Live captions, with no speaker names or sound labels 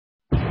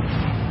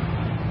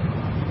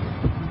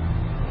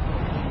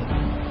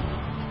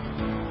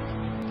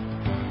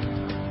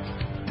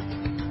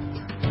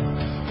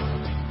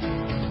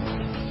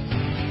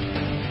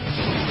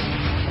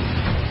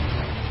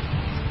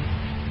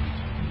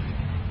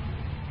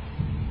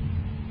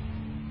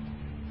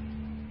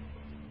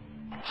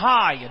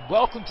Hi, and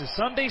welcome to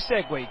Sunday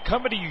Segue,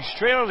 coming to you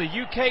straight out of the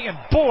UK, and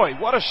boy,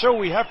 what a show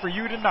we have for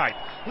you tonight.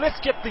 Let's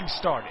get things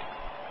started.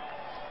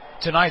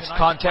 Tonight's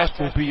contest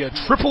will be a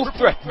triple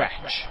threat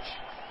match.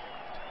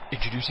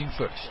 Introducing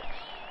first,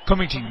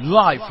 coming to you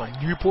live from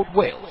Newport,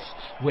 Wales,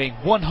 weighing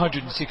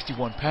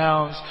 161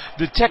 pounds,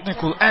 the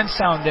technical and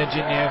sound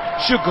engineer,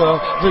 Sugar,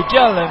 the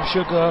Gallem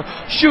Sugar,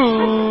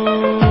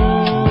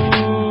 Sugs.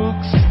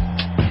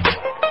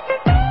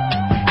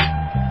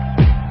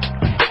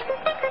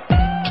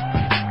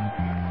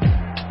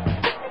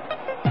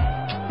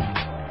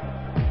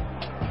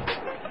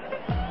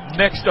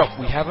 Next up,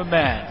 we have a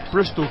man,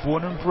 Bristol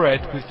born and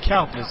bred, with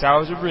countless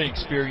hours of ring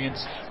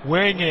experience,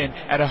 weighing in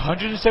at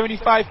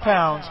 175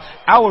 pounds,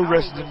 our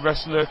resident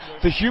wrestler,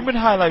 the human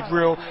highlight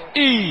reel,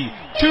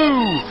 E2J!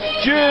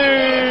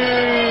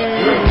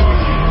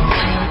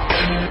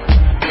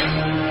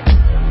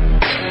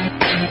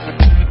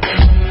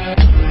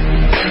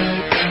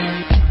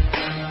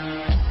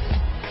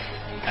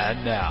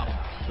 And now,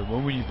 the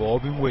moment you've all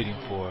been waiting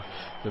for,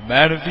 the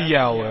man of the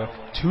hour,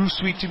 too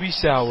sweet to be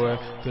sour,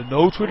 the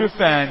No Twitter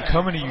fan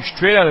coming to you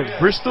straight out of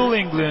Bristol,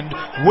 England,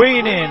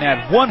 weighing in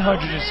at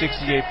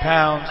 168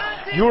 pounds,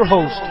 your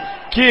host,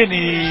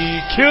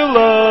 Kinny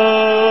Killa!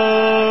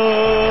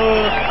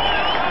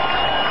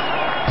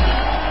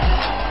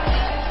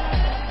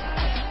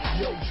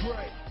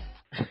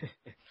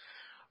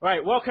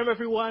 Right, welcome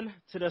everyone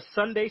to the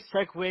Sunday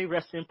Segue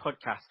Wrestling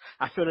Podcast.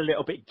 I feel a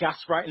little bit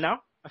gassed right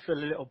now. I feel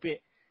a little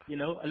bit, a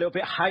little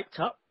bit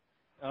hyped up.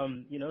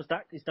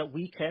 It's that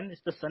weekend.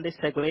 It's the Sunday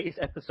Segue. It's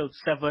episode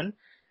 7.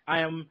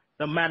 I am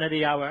the man of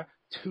the hour,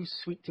 too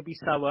sweet to be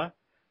sour,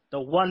 the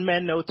one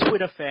man no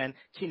Twitter fan,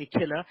 Kinny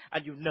Killa,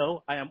 and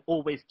I am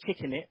always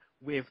kicking it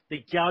with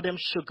the Galdem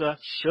Sugar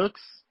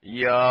Shugs.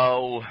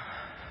 Yo.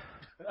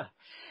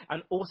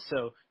 And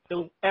also,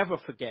 don't you ever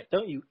forget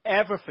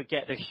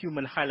the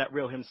human highlight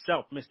reel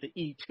himself, Mr.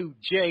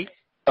 E2J.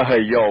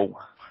 Hey, yo.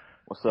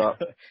 What's up?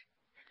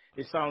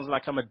 It sounds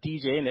like I'm a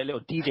DJ, innit? A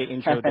little DJ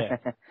intro there.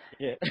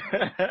 Yeah.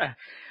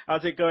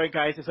 How's it going,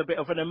 guys? It's a bit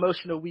of an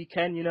emotional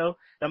weekend, The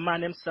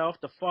man himself,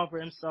 the father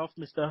himself,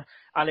 Mr.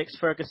 Alex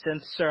Ferguson,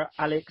 Sir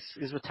Alex,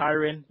 is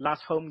retiring.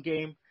 Last home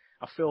game.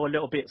 I feel a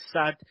little bit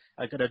sad.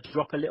 I'm going to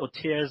drop a little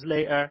tears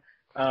later.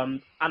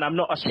 And I'm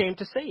not ashamed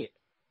to say it.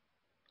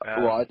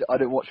 Well, I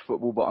don't watch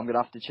football, but I'm going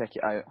to have to check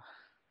it out.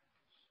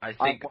 I've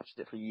watched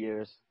it for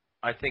years.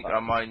 I think I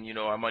might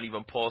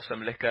even pour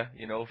some liquor,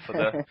 for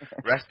the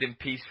rest in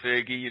peace,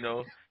 Fergie,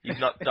 He's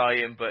not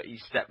dying, but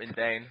he's stepping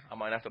down. I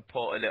might have to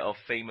pour a little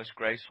famous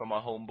grace for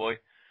my homeboy.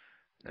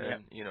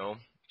 And,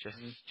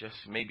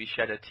 just maybe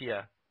shed a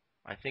tear.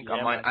 I think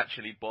I might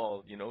actually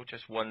bawl,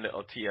 just one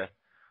little tear.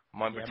 I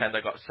might pretend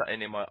I got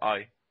something in my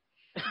eye.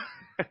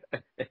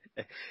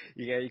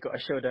 Yeah, you got to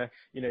show the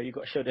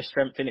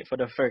strength in it for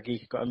the Fergie.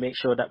 You got to make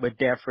sure that we're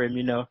there for him,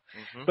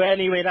 Mm-hmm. But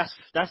anyway,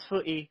 that's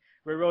footy.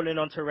 We're rolling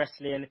on to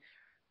wrestling,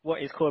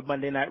 what is called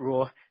Monday Night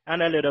Raw,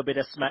 and a little bit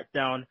of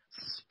Smackdown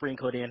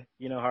sprinkled in.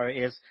 You know how it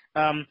is.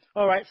 All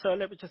right, so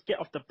let me just get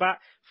off the bat.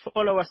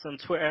 Follow us on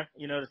Twitter.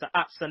 There's the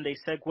 @Sunday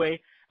Segue.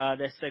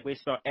 There's Segue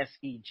spelled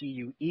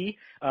SEGUE.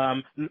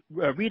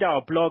 Read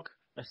our blog.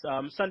 That's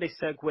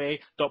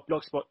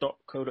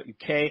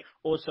sundaysegue.blogspot.co.uk.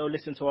 Also,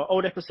 listen to our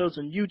old episodes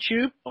on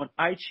YouTube, on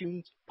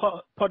iTunes,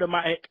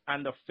 Podomatic,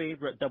 and the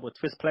favorite Double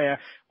Twist player.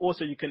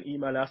 Also, you can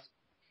email us.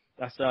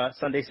 That's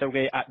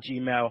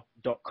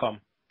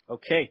sundaysegue@gmail.com.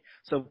 Okay,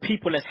 so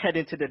people, let's head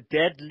into the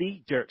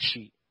deadly dirt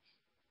sheet.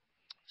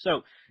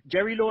 So,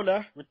 Jerry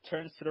Lawler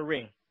returns to the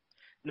ring.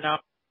 Now,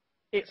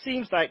 it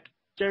seems like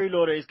Jerry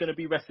Lawler is going to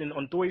be wrestling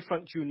on Dory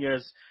Funk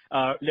Jr.'s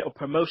little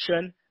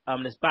promotion.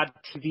 There's Bad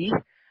TV.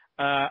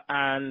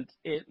 And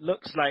it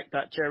looks like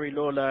that Jerry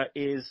Lawler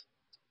is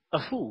a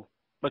fool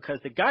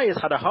because the guy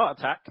has had a heart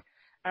attack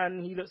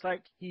and he looks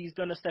like he's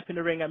going to step in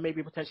the ring and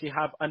maybe potentially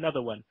have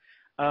another one.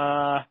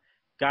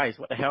 Guys,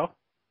 what the hell?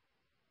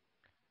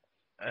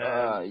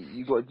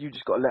 You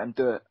just got to let him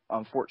do it.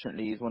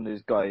 Unfortunately, he's one of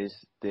those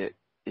guys that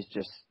is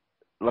just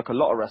like a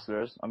lot of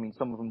wrestlers. I mean,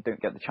 some of them don't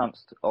get the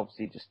chance to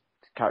obviously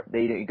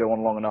they don't go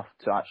on long enough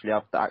to actually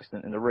have the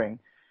accident in the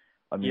ring.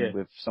 I mean,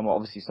 with some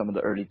of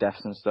the early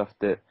deaths and stuff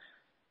that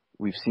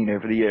we've seen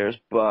over the years,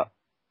 but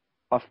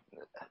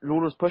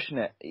Lawler's pushing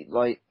it.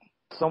 Like,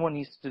 someone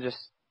needs to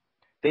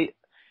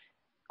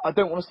I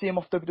don't want to see him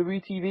off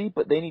WWE TV,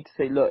 but they need to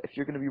say, look, if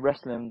you're going to be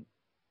wrestling,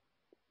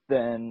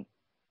 then,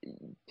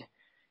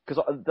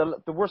 because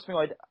the worst thing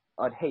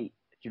I'd hate,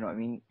 do you know what I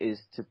mean,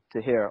 is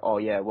to hear, oh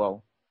yeah,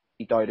 well,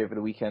 he died over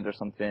the weekend or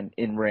something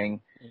in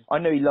ring. I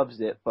know he loves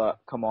it, but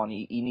come on,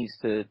 he needs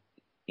to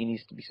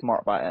be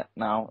smart about it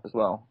now as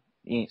well.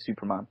 He ain't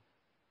Superman.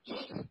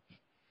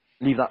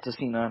 Leave that to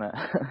Cena,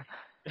 innit?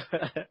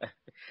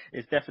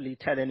 It's definitely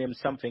telling him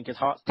something. His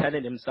heart's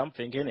telling him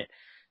something, innit?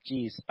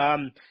 Jeez.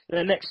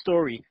 The next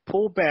story.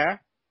 Paul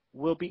Bear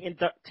will be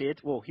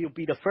inducted. Well, he'll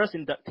be the first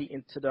inductee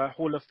into the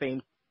Hall of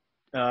Fame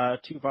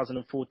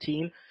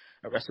 2014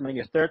 at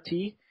WrestleMania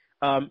 30.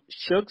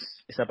 Shugs,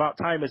 it's about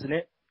time, isn't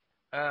it?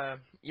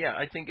 Yeah,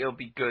 I think it'll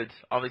be good.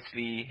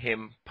 Obviously,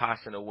 him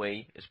passing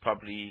away is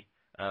probably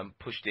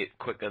pushed it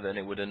quicker than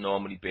it would have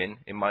normally been.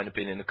 It might have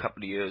been in a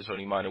couple of years, or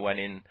he might have went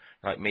in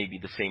like maybe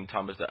the same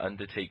time as the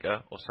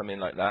Undertaker or something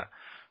like that.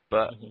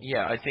 But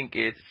yeah, I think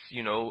it's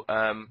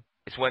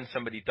it's when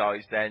somebody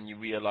dies, then you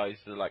realise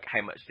like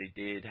how much they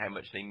did, how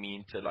much they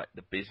mean to like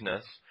the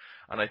business,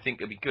 and I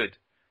think it'll be good.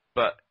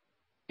 But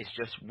it's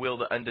just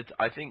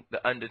I think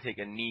the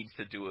Undertaker needs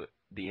to do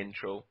the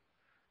intro,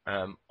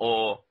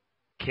 or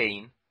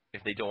Kane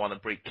if they don't want to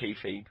break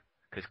kayfabe,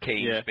 because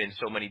Kane's been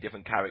so many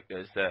different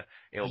characters that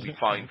it'll be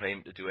fine for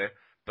him to do it.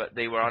 But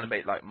they were on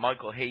about like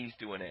Michael Hayes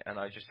doing it, and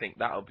I just think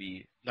that'll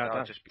be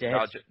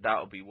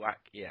whack.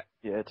 Yeah.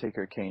 Yeah,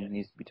 Taker Kane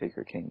needs to be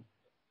Taker Kane.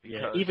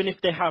 Yeah, even if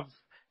they have.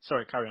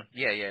 Sorry, carry on.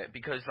 Yeah,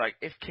 because like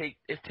if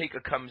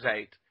Taker comes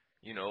out,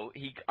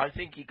 I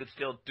think he could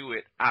still do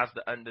it as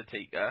the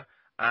Undertaker,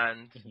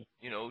 and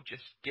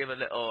just give a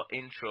little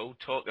intro,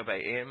 talk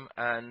about him,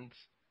 and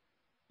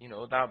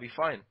that'll be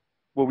fine.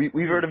 Well,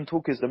 we've heard him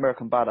talk as the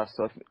American Badass,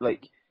 so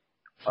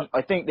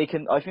I think they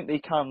can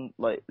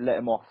like let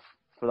him off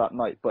for that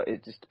night, but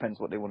it just depends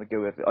what they want to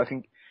go with. I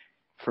think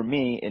for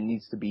me it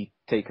needs to be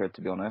Taker,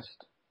 to be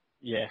honest.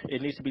 Yeah,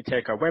 it needs to be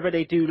Taker. Whether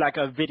they do like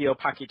a video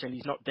package and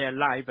he's not there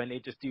live and they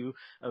just do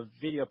a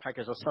video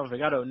package or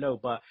something, I don't know.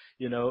 But,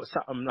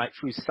 something like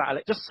through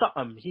satellite, just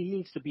something. He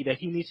needs to be there.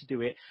 He needs to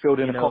do it.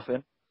 Building a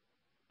coffin.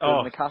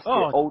 Building a casket,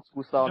 old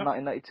school style,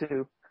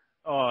 1992.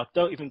 Oh,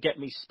 don't even get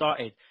me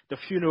started. The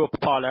funeral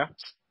parlor.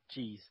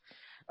 Jeez.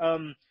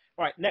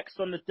 Right, next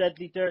on the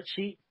Deadly Dirt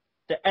Sheet,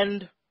 the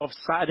end of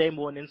Saturday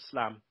Morning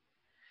Slam.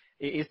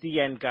 It is the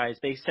end, guys.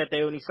 They said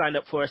they only signed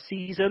up for a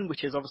season,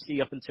 which is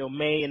obviously up until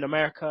May in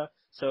America.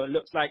 So it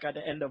looks like at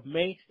the end of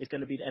May, it's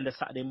going to be the end of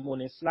Saturday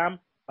Morning Slam.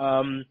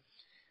 I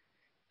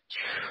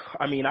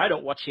mean, I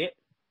don't watch it.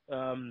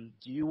 Do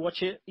you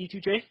watch it,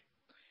 E2J?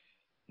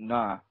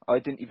 Nah, I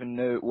didn't even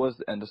know it was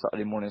the end of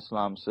Saturday Morning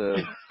Slam, so...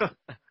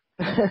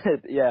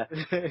 yeah.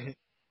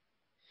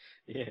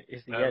 Yeah,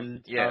 it's the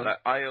end. Yeah, like,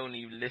 I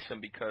only listen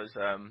because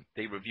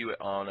they review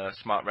it on a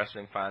Smart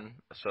Wrestling Fan,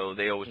 so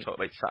they always talk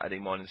about Saturday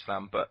Morning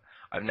Slam, but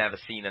I've never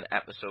seen an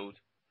episode,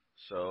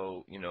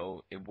 so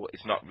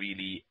it's not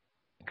really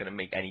gonna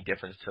make any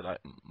difference to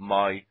like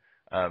my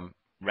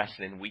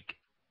wrestling week.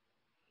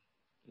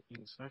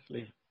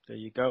 Exactly. There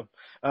you go.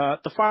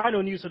 The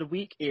final news of the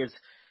week is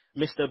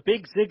Mr.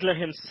 Big Ziggler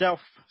himself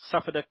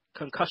suffered a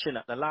concussion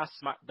at the last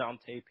Smackdown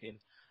taping.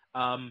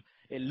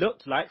 It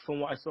looked like, from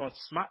what I saw on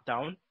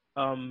Smackdown,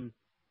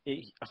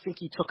 I think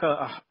he took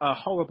a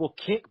horrible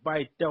kick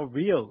by Del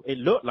Rio. It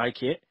looked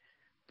like it,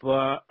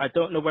 but I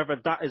don't know whether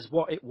that is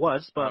what it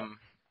was. But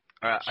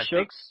I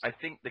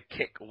think the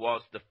kick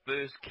was the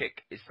first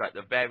kick. It's like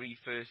the very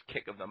first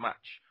kick of the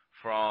match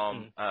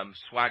from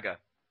Swagger.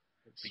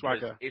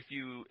 Because if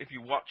you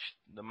watch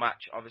the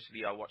match,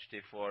 obviously I watched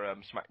it for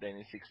SmackDown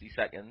in 60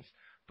 seconds.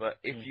 But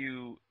if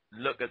you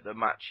look at the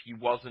match, he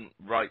wasn't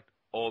right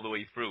all the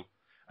way through.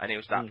 And it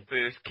was that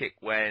first kick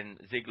when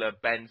Ziggler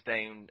bends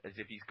down as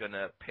if he's going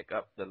to pick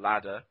up the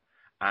ladder.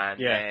 And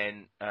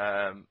then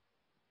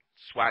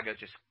Swagger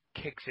just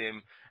kicks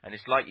him. And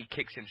it's like he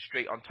kicks him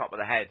straight on top of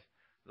the head.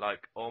 Like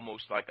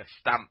almost like a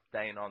stamp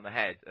down on the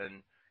head.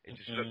 And it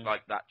just looked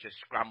like that just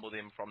scrambled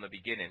him from the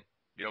beginning.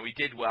 He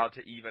did well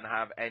to even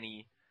have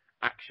any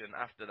action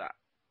after that.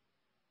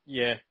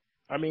 Yeah.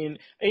 I mean,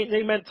 ain't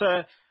they meant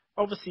to...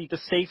 Obviously, the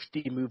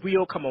safety move, we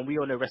all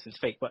know wrestling's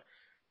fake, but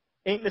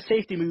ain't the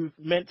safety move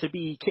meant to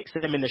be kicks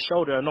them in the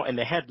shoulder and not in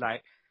the head,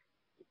 like,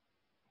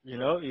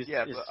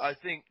 but I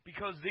think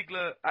because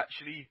Ziggler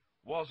actually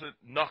wasn't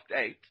knocked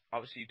out,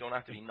 obviously you don't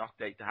have to be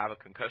knocked out to have a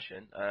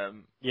concussion,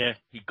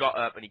 he got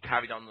up and he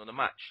carried on with the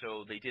match,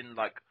 so they didn't,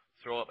 like,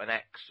 throw up an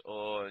X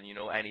or,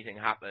 anything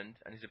happened,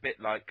 and it's a bit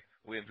like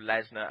with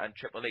Lesnar and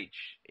Triple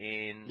H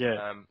in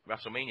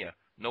WrestleMania.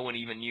 No one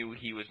even knew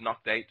he was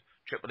knocked out.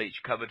 Triple H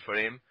covered for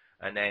him,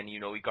 and then, he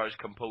got his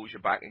composure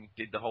back and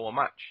did the whole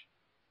match.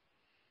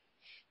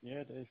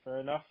 Yeah,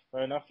 fair enough.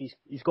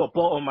 He's got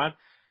bottom, man.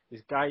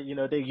 This guy, you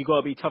got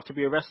to be tough to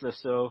be a wrestler.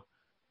 So,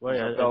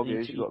 you got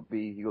to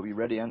be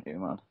ready, haven't you,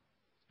 man?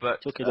 But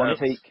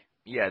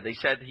they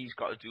said he's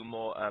got to do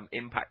more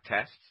impact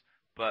tests.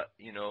 But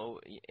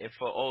if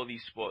for all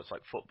these sports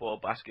like football,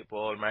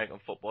 basketball, American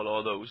football,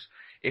 all those,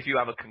 if you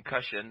have a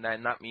concussion,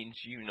 then that means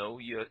you're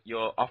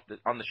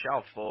on the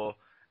shelf for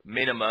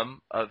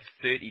minimum of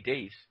 30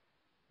 days.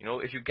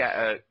 If you get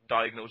a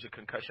diagnosed with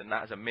concussion,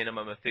 that is a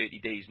minimum of 30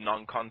 days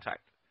non-contact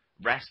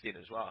resting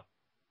as well.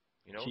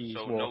 Jeez,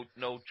 so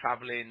no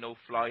traveling, no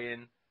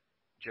flying,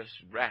 just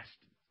rest.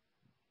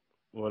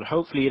 Well,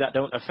 hopefully that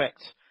don't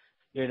affect,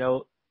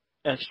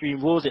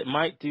 Extreme Rules. It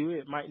might do,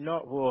 it might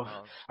not.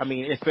 Well, I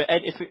mean, if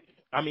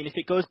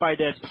it goes by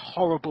their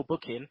horrible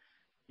booking,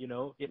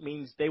 it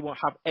means they won't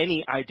have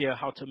any idea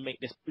how to make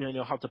this,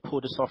 how to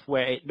pull this off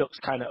where it looks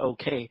kind of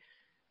okay,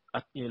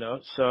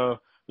 So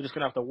we're just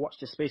gonna have to watch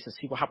this space and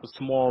see what happens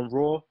tomorrow on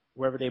Raw,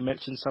 wherever they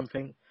mention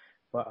something.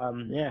 But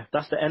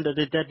that's the end of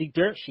the Deadly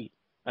Dirt Sheet,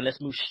 and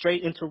let's move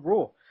straight into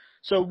Raw.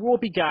 So Raw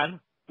began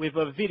with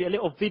a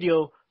little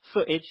video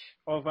footage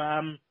of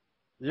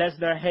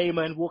Lesnar,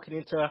 Heyman walking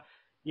into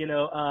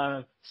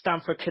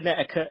Stamford,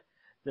 Connecticut,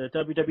 the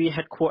WWE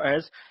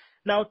headquarters.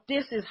 Now,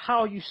 this is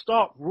how you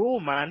start Raw,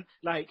 man.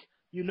 Like,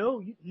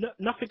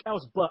 nothing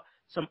else but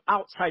some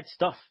outside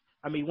stuff.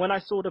 I mean, when I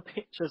saw the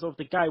pictures of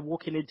the guy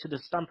walking into the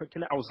Stamford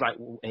Connect, I was like,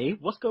 well, hey,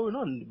 what's going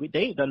on? They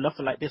ain't done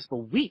nothing like this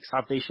for weeks,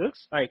 have they,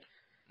 Shugs? Like,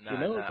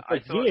 Nah.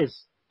 for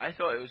years. I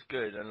thought it was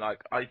good, and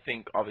like I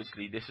think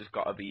obviously this has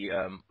got to be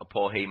a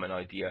Paul Heyman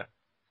idea,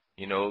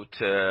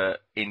 to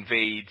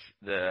invade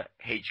the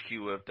HQ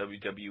of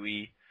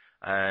WWE,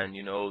 and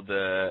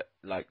the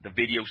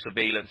video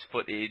surveillance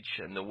footage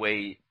and the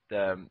way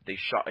they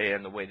shot it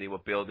and the way they were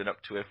building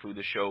up to it through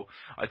the show.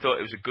 I thought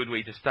it was a good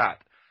way to start.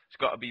 It's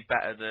got to be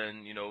better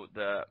than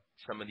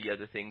some of the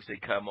other things they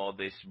come, or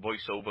this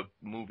voiceover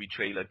movie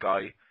trailer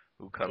guy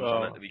who comes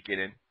on at the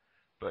beginning.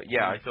 But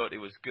yeah, I thought it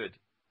was good.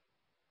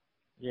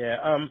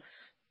 Yeah.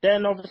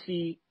 Then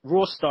obviously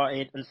Raw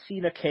started and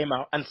Cena came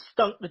out and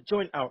stunk the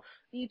joint out.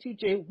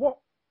 E2J, what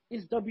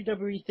is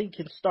WWE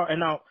thinking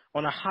starting out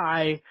on a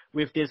high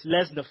with this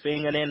Lesnar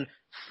thing and then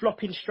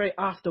flopping straight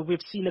after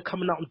with Cena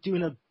coming out and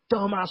doing a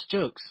dumbass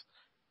jokes?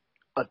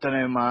 I don't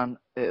know, man.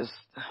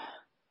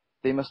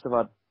 They must have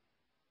had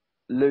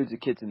loads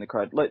of kids in the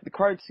crowd. Like, the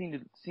crowd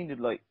seemed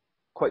like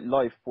quite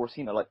live for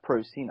Cena, like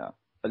pro Cena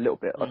a little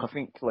bit. Like, I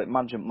think like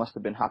management must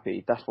have been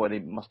happy. That's why they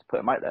must have put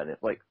him out there.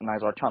 It's like,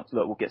 now's our chance.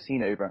 Look, we'll get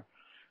Cena over.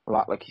 We'll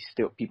act like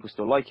people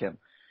still like him.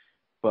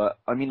 But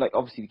I mean, like,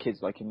 obviously the kids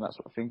like him, that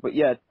sort of thing. But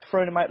yeah,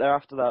 throwing him out there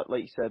after that,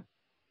 like you said,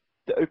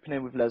 the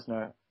opening with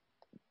Lesnar,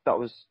 that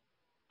was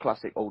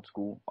classic old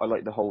school. I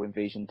like the whole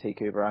invasion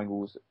takeover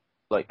angles,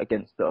 like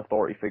against the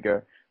authority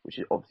figure, which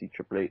is obviously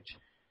Triple H.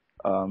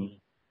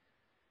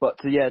 But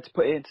to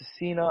put it into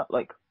Cena,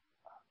 like,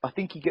 I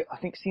think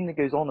Cena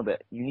goes on a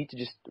bit. You need to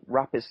just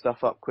wrap his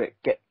stuff up quick,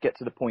 get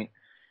to the point.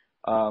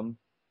 I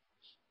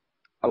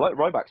like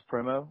Ryback's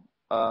promo.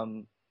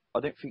 I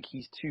don't think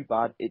he's too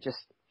bad. It just,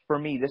 for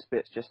me, this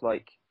bit's just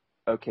like,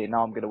 okay,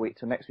 now I'm gonna wait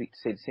till next week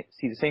to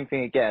see the same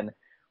thing again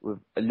with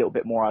a little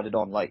bit more added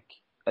on, like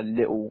a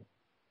little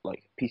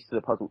like piece to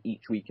the puzzle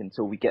each week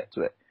until we get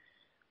to it.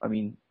 I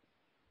mean,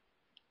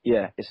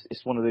 yeah,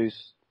 it's one of those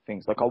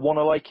things. Like, I want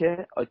to like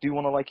it. I do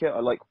want to like it. I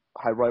like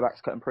how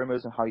Ryback's cutting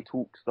promos and how he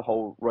talks, the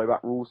whole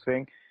Ryback rules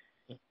thing.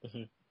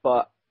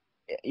 But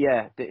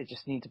yeah, it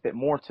just needs a bit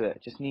more to it.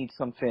 It just needs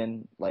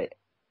something like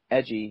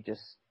edgy.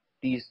 Just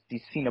these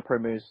Cena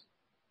promos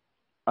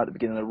at the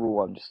beginning of the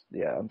Raw.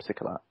 I'm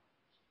sick of that.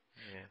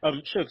 Yeah.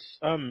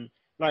 Shugs,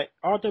 like,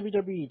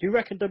 do you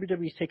reckon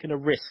WWE's taking a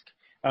risk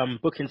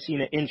booking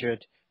Cena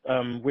injured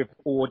with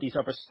all these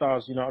other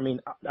stars,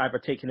 either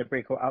taking a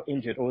break or out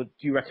injured, or do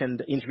you reckon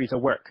the injuries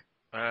will work?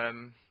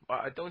 Well,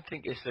 I don't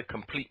think it's a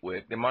complete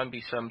work. There might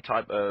be some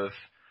type of,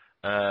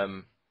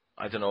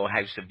 I don't know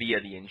how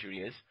severe the injury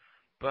is,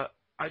 but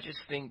I just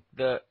think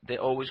that they're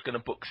always going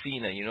to book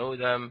Cena,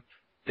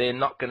 they're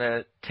not going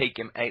to take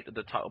him out of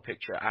the title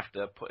picture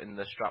after putting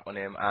the strap on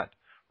him at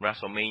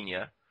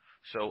WrestleMania.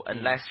 So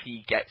unless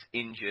he gets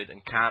injured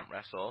and can't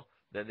wrestle,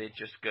 then they're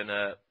just going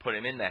to put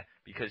him in there,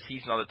 because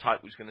he's not the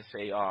type who's going to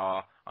say,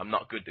 I'm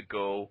not good to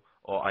go,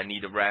 or I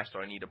need a rest,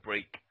 or I need a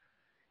break.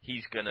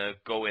 He's going to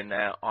go in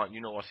there on,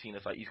 what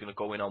Cena's like, he's going to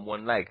go in on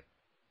one leg,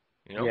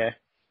 Yeah.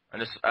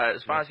 And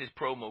as far as his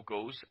promo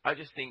goes, I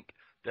just think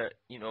that,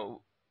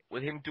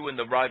 with him doing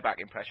the Ryback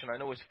impression, I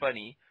know it's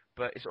funny,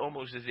 but it's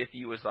almost as if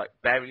he was like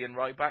burying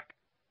Ryback,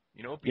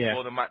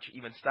 before the match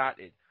even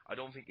started. I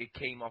don't think it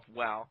came off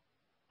well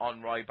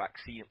on Ryback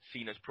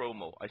Cena's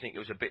promo. I think it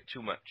was a bit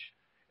too much.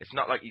 It's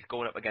not like he's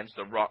going up against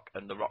The Rock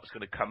and The Rock's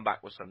going to come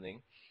back with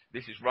something.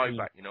 This is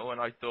Ryback,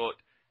 and I thought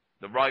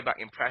the Ryback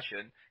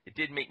impression, it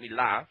did make me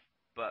laugh,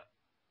 but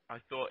I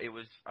thought it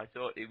was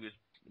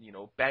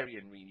burying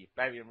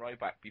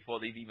Ryback before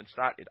they've even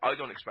started. I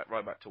don't expect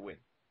Ryback to win.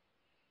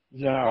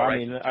 No, Right? I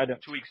mean, I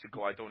don't. 2 weeks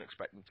ago, I don't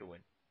expect him to win.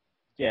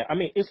 Yeah, I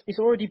mean, it's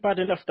already bad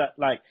enough that,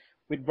 like,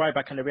 with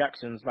Ryback and the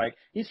reactions, like,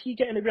 is he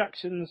getting the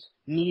reactions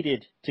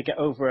needed to get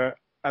over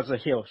as a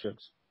heel,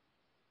 Shugs?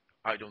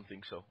 I don't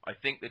think so. I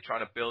think they're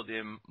trying to build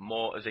him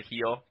more as a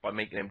heel by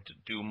making him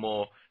do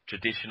more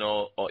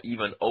traditional or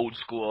even old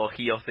school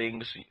heel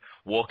things,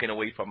 walking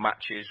away from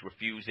matches,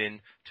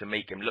 refusing to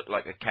make him look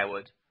like a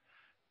coward.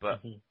 But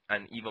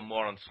and even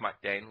more on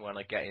SmackDown, when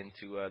I get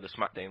into the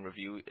SmackDown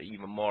review,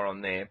 even more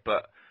on there.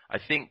 But I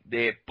think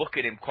they're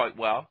booking him quite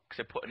well, because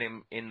they're putting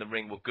him in the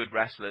ring with good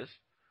wrestlers.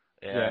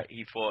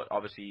 He fought,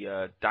 obviously,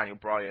 Daniel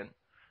Bryan,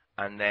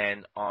 and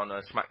then on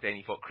SmackDown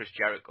he fought Chris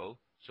Jericho.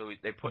 So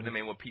they're putting him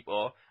in with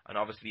people, and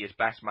obviously his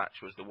best match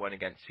was the one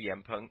against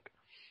CM Punk.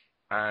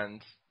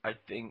 And I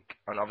think,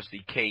 and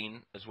obviously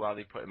Kane as well,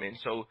 they put him in.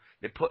 So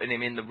they're putting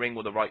him in the ring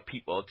with the right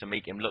people to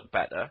make him look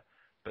better.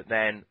 But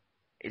then,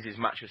 is his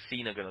match with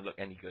Cena going to look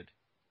any good?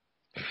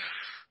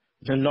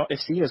 Not if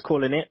Cena's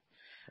calling it.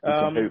 We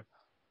can hope.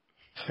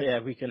 Yeah,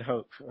 we can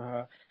hope.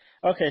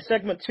 Okay,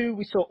 segment 2,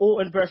 we saw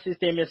Orton versus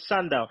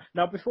Sandow.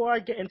 Now, before I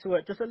get into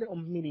it, just a little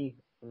mini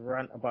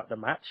rant about the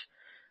match.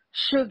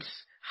 Shugs,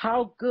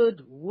 how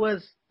good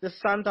was the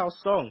Sandow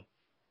song?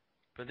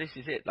 But this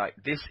is it. Like,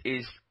 this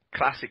is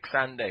classic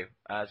Sandow,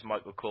 as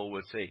Michael Cole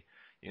would say.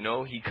 You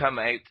know, he come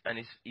out and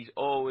he's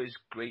always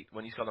great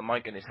when he's got a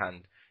mic in his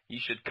hand. He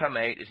should come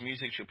out, his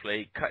music should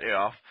play, cut it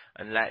off,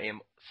 and let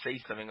him say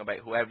something about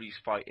whoever he's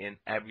fighting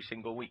every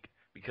single week,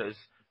 because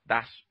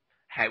that's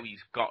how he's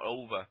got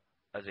over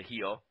as a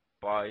heel,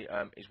 by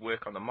his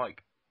work on the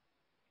mic.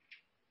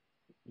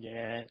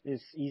 Yeah,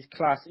 he's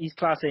class. He's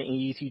class A in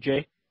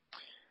E2J.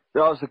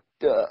 That was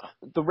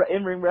the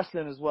in-ring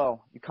wrestling as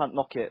well. You can't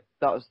knock it.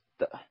 That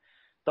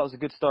was a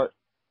good start.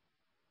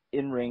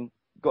 In-ring,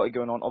 got it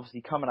going on.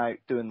 Obviously, coming out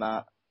doing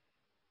that.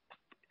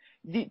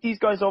 These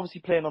guys are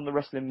obviously playing on the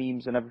wrestling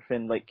memes and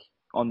everything, like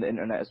on the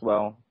internet as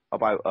well,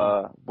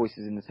 about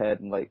voices in his head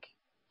and like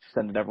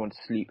sending everyone to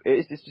sleep.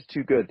 It's just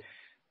too good.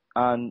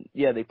 And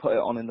yeah, they put it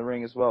on in the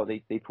ring as well.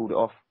 They pulled it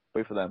off,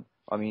 both of them.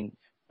 I mean,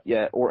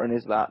 yeah, Orton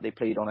is that. They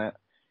played on it,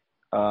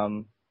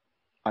 and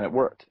it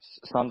worked.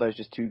 Sandow's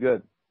just too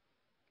good.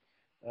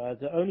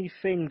 The only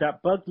thing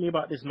that bugged me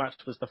about this match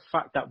was the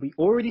fact that we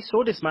already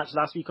saw this match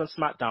last week on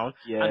SmackDown,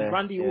 and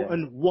Randy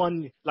Orton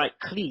won like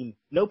clean,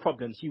 no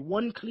problems. He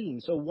won clean.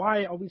 So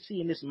why are we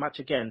seeing this match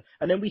again?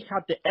 And then we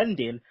had the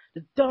ending,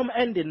 the dumb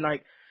ending.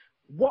 Like,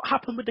 what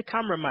happened with the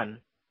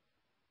cameraman?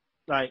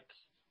 Like,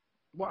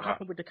 what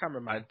happened with the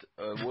cameraman?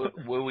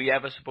 Were we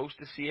ever supposed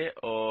to see it,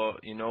 or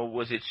you know,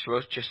 was it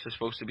just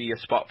supposed to be a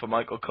spot for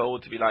Michael Cole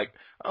to be like,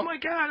 oh my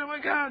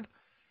god?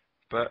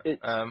 But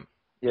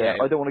yeah,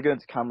 I don't want to go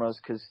into cameras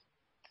because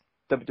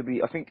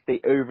WWE, I think they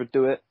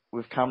overdo it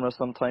with cameras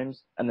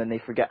sometimes, and then they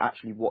forget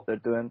actually what they're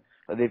doing.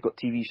 Like, they've got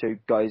TV show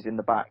guys in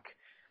the back,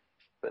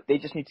 but they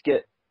just need to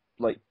get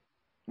like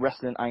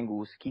wrestling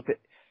angles, keep it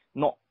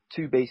not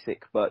too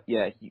basic. But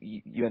yeah,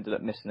 you ended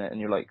up missing it,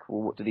 and you're like,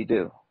 well, what did he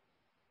do?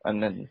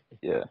 And then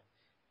yeah.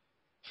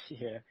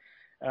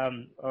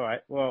 All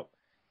right. Well,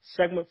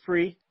 segment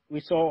 3,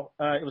 we saw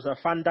it was a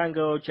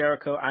Fandango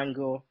Jericho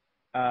angle.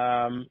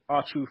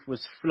 R-Truth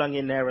was flung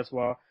in there as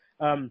well.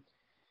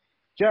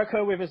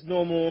 Jericho with his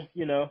normal,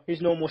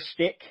 his normal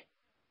shtick,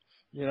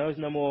 his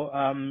normal,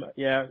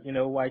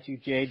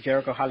 Y2J,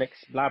 Jericho Hallex,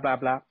 blah, blah,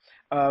 blah.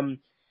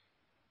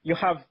 You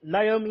have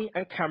Naomi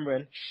and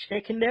Cameron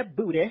shaking their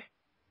booty,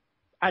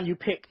 and you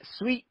pick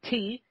Sweet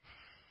Tea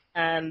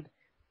and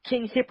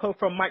King Hippo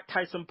from Mike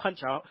Tyson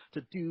Punch-Out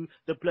to do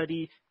the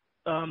bloody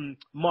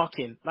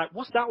marking. Like,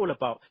 what's that all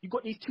about? You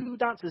got these two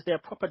dancers there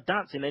proper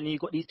dancing, and you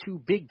got these two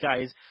big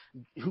guys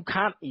who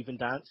can't even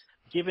dance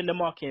giving the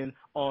marking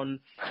on,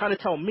 trying to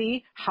tell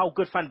me how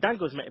good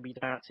Fandango's meant to be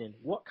dancing.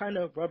 What kind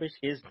of rubbish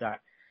is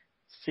that?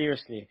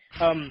 Seriously.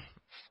 And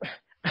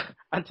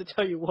to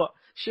tell you what,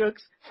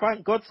 Shugs,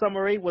 thank God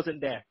Summer Rae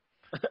wasn't there.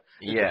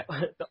 Yeah.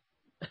 You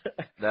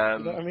know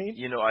what I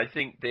mean? I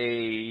think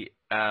they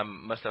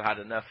must have had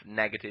enough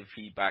negative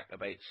feedback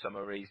about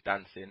Summer Rae's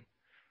dancing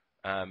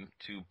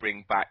to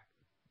bring back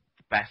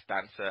the best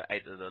dancer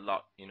out of the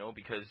lot,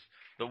 because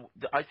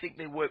I think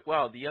they work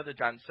well. The other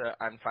dancer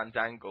and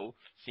Fandango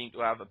seem to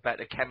have a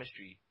better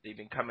chemistry. They've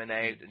been coming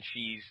out, and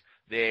she's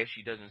there,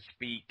 she doesn't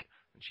speak,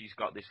 and she's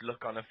got this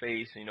look on her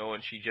face,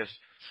 and she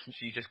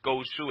just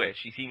goes through it.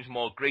 She seems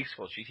more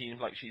graceful. She seems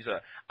like she's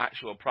a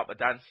actual proper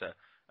dancer.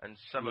 And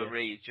Summer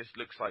Rae just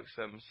looks like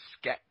some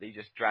sket they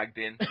just dragged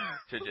in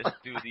to just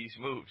do these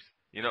moves,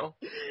 Oh,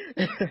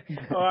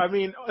 I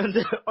mean,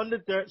 on the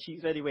dirt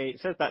sheets anyway,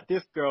 it says that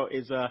this girl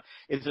is a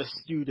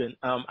student,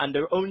 and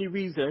the only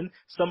reason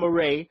Summer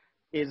Rae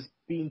is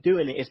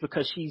doing it is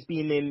because she's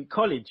been in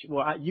college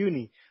or at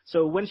uni.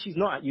 So when she's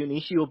not at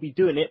uni, she will be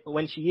doing it. But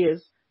when she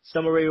is,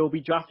 Summer Rae will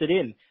be drafted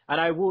in,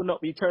 and I will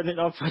not be turning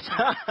on for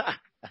that.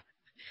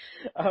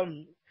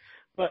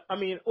 But, I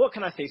mean, what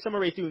can I say? Summer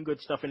Rae's doing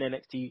good stuff in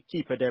NXT.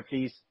 Keep her there,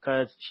 please,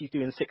 because she's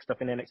doing sick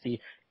stuff in NXT.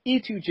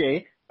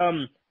 E2J,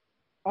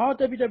 are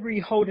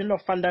WWE holding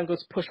off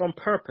Fandango's push on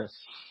purpose?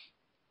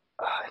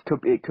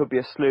 It could be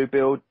a slow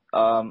build.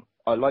 I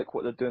like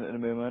what they're doing at the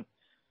moment.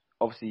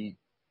 Obviously,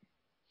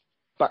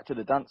 back to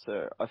the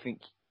dancer, I think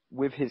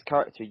with his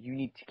character, you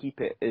need to keep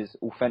it as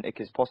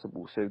authentic as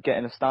possible. So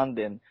getting a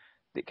stand-in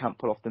that can't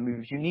pull off the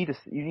moves, you need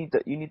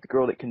the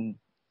girl that can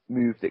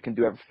move, that can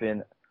do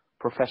everything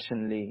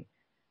professionally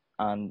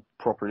and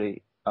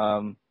properly.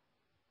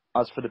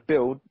 As for the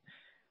build,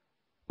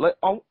 like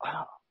I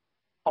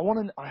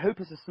hope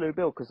it's a slow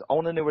build, because I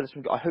want to know where this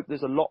can go. I hope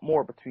there's a lot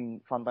more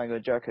between Fandango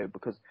and Jericho,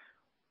 because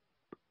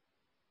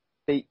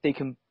they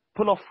can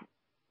pull off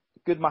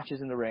good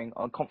matches in the ring.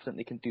 I'm confident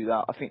they can do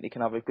that. I think they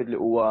can have a good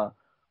little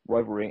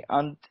rivalry,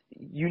 and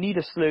you need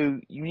a slow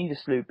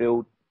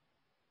build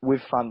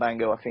with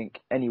Fandango, I think,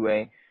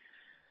 anyway,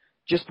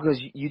 just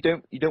because you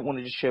don't want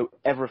to just show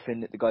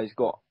everything that the guy's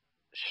got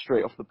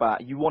straight off the bat.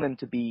 You want him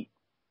to be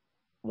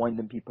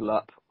winding people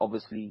up,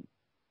 obviously,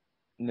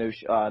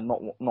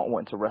 not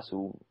wanting to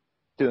wrestle,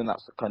 doing that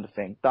kind of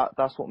thing.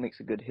 That's what makes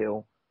a good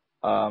heel.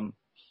 And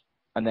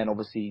then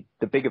obviously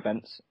the big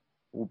events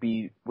will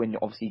be when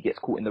obviously he gets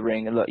caught in the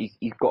ring, and look,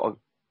 he's got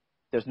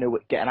there's no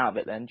getting out of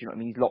it. Then, do you know what I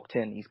mean? He's locked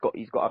in. He's got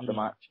to have the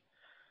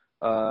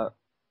match.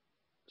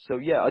 So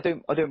yeah, I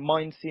don't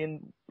mind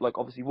seeing, like,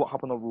 obviously what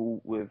happened on Raw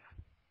with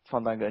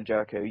Fandango and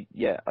Jericho.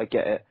 Yeah, I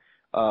get it.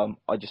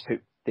 I just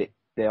hope that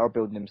they are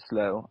building him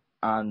slow,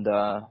 and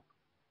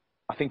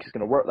I think it's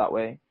going to work that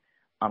way,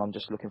 and I'm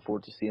just looking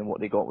forward to seeing what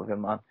they got with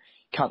him, man.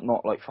 Can't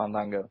not like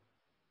Fandango.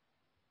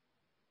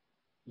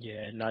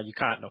 Yeah, no, you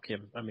can't knock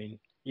him. I mean,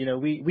 you know,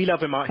 we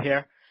love him out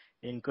here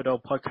in good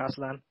old podcast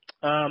land.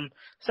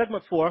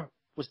 Segment 4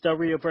 was Del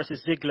Rio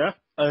versus Ziggler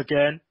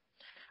again.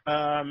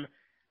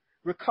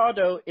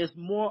 Ricardo is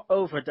more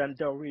over than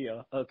Del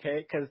Rio,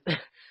 okay? Because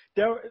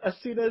as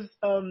soon as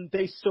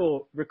they saw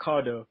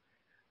Ricardo,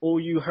 all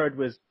you heard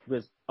was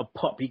a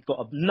pop. He got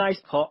a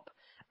nice pop,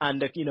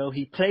 and you know,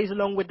 he plays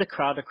along with the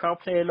crowd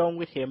play along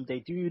with him. They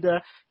do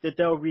the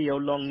Del Rio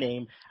long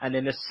name, and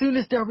then as soon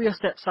as Del Rio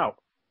steps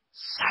out,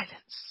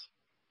 silence,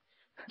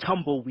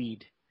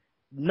 tumbleweed,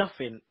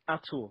 nothing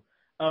at all.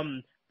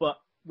 But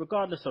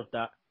regardless of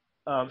that,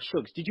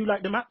 Shugs, did you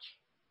like the match?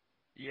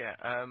 Yeah,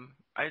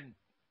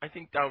 I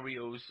think Del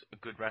Rio's a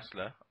good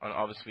wrestler, and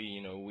obviously,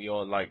 you know, we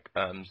all like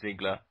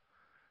Ziggler.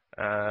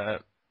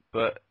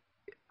 But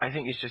I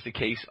think it's just a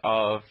case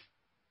of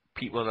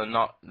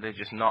they're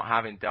just not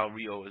having Del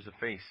Rio as a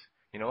face.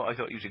 You know, I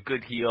thought he was a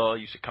good heel.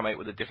 He used to come out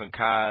with a different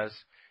cars,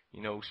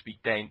 you know,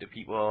 speak down to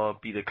people,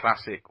 be the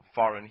classic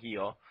foreign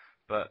heel.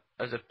 But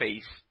as a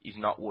face, he's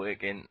not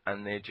working,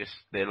 and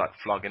they're like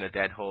flogging a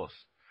dead horse.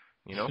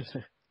 You know,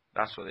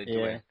 that's what they're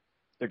doing.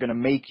 They're gonna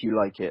make you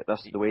like it.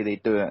 That's the way they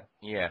do it.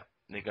 Yeah,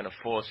 they're gonna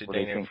force it Well,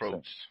 down they their think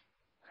throats.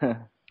 so.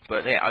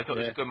 But yeah, I thought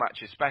it was a good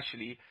match,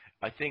 especially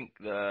I think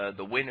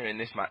the winner in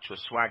this match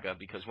was Swagger,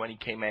 because when he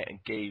came out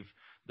and gave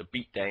the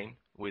beatdown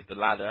with the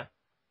ladder,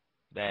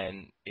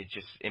 then it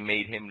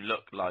made him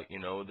look like, you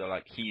know,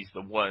 he's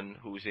the one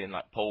who's in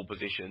like pole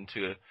position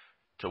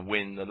to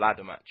win the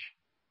ladder match.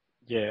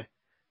 Yeah.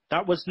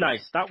 That was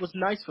nice. That was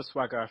nice for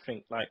Swagger, I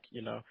think. Like,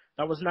 you know,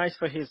 that was nice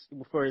for his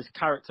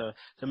character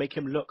to make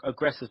him look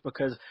aggressive,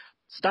 because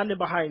standing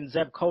behind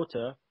Zeb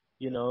Coulter,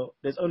 you know,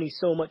 there's only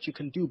so much you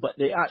can do, but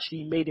they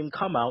actually made him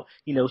come out,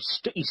 you know,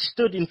 he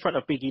stood in front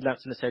of Biggie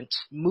Lance and said,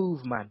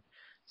 move, man.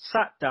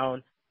 Sat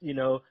down, you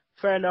know,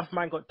 fair enough,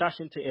 man got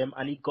dashed into him,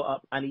 and he got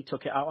up and he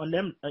took it out on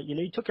them. You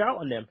know, he took it out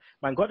on them.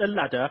 Man got the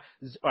ladder.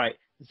 Right.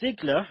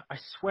 Ziggler, I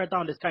swear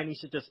down, this guy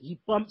needs to he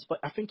bumps, but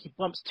I think he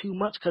bumps too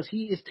much, because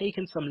he is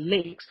taking some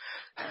licks.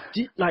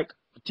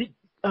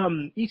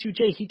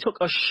 E2J, he took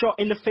a shot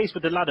in the face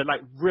with the ladder,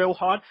 like real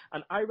hard,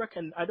 and I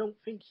don't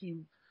think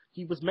he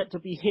was meant to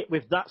be hit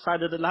with that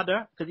side of the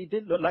ladder, because he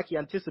didn't look like he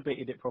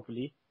anticipated it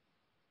properly.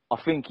 I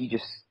think he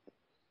just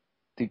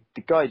the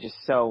guy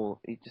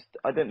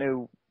I don't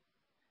know.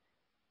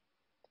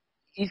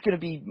 He's going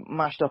to be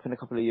mashed up in a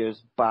couple of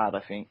years bad,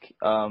 I think.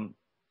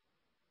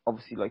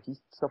 Obviously, like, he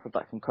suffered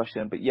that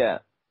concussion, but yeah,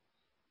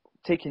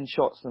 taking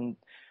shots, and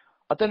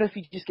I don't know if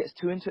he just gets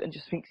too into it and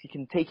just thinks he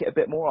can take it a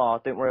bit more, or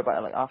don't worry about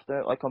it, like,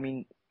 after. Like, I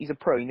mean, he's a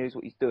pro, he knows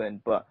what he's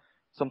doing, but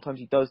sometimes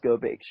he does go a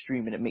bit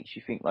extreme, and it makes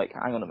you think, like,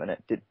 hang on a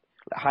minute,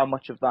 how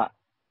much of that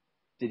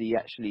did he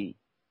actually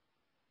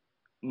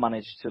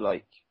manage to,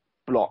 like,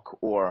 block,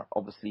 or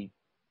obviously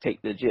take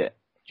legit?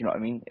 Do you know what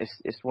I mean?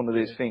 It's one of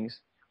those things.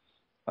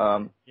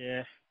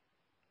 Yeah.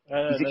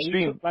 He's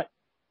extreme.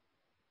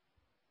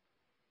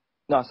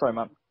 No, sorry,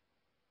 man.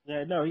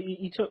 Yeah, no,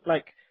 he took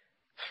like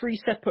 3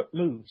 separate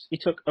moves. He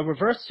took a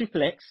reverse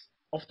suplex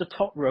off the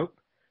top rope,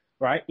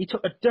 right? He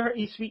took a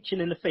dirty sweet chin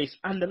in the face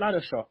and the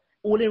ladder shot,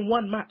 all in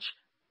one match.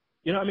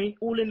 You know what I mean?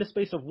 All in the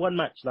space of one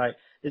match. Like,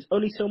 there's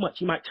only so much.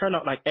 He might turn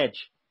out like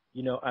Edge,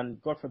 you know,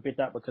 and God forbid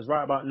that, because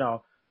right about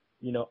now,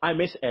 you know, I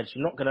miss Edge.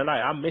 I'm not gonna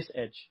lie, I miss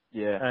Edge.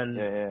 Yeah.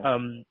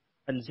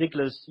 And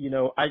Ziggler's, you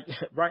know,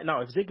 right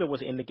now, if Ziggler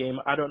wasn't in the game,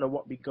 I don't know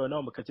what would be going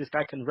on, because this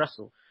guy can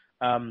wrestle.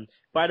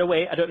 By the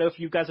way, I don't know if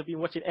you guys have been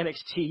watching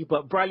NXT,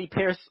 but Bradley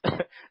Pierce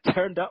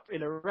turned up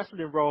in a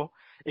wrestling role.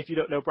 If you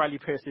don't know, Bradley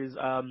Pierce is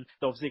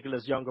Dolph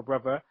Ziggler's younger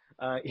brother.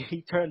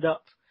 He turned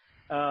up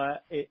on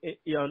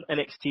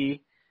NXT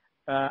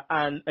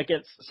and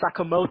against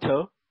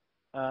Sakamoto.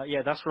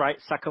 Yeah, that's right,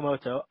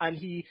 Sakamoto. And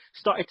he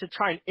started to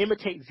try and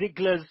imitate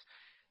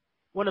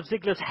one of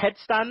Ziggler's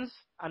headstands.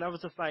 And I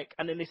was just like,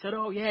 and then they said,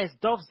 oh, yeah, it's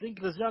Dolph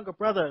Ziggler's younger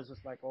brother. It's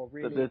just like, oh,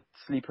 really? The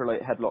sleeper,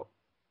 like, headlock.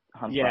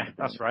 Yeah,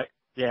 that's right.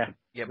 Yeah.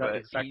 Yeah, but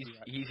exactly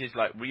he's his,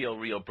 like,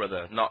 real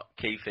brother, not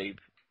kayfabe.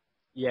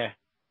 Yeah,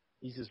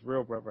 he's his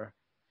real brother.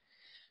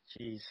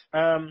 Jeez.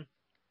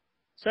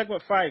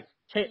 Segment 5,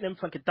 Kaitlyn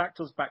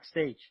Funkadactyals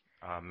backstage.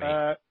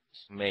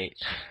 Mate,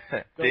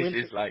 this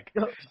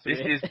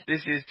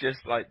is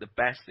just like the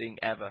best thing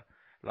ever.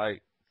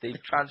 Like,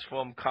 they've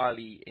transformed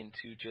Carly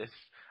into just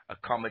a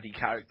comedy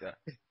character,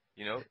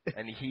 you know,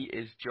 and he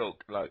is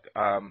joke. Like,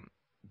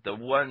 the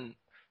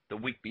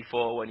week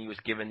before when he was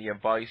giving the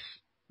advice,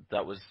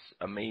 that was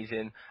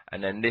amazing,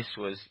 and then this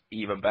was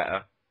even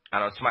better,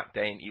 and on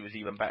SmackDown he was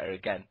even better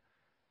again.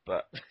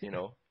 But, you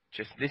know,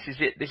 just this is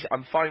it.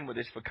 I'm fine with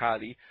this for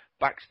Carly.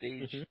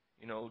 Backstage,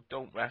 you know,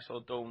 don't wrestle,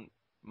 don't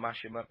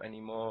mash him up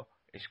anymore.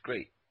 It's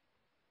great.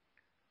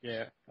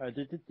 Yeah,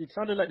 it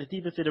sounded like the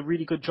Divas did a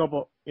really good job,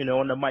 you know,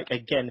 on the mic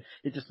again.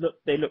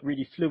 They look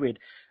really fluid.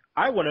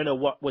 I want to know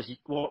what was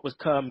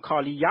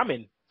Carly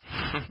yamming,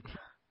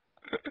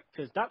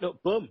 because that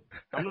looked boom.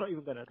 I'm not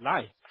even gonna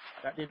lie,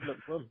 that did look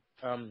boom.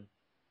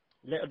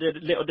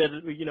 Little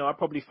did, you know, I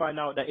probably find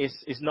out that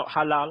it's not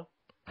halal,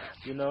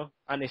 you know,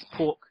 and it's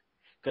pork,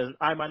 because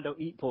I man don't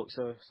eat pork,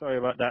 so sorry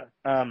about that.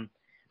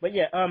 But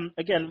yeah,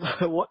 again,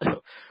 what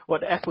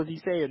the F was he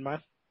saying,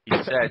 man? He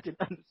I said,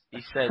 didn't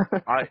understand.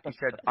 he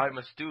said, I'm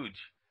a stooge.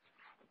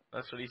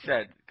 That's what he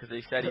said, because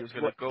they said he was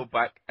going to What? go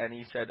back, and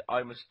he said,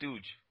 I'm a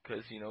stooge,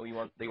 because, you know,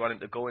 they want him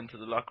to go into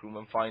the locker room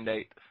and find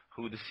out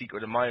who the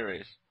secret admirer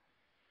is.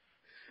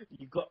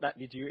 You got that,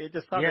 did you? It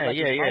just sounded Yeah, like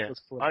his yeah, mouth yeah.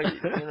 was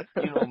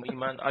full. You know me,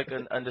 man. I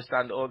can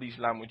understand all these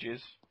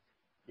languages.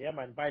 Yeah,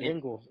 man,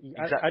 bilingual.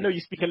 I know Exactly. you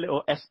speak a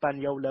little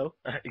Espanolo.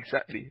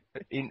 Exactly.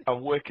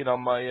 I'm working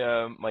on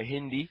my my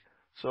Hindi,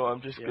 so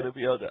I'm just Yeah. gonna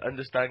be able to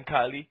understand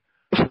Kali.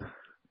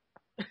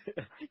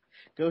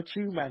 Go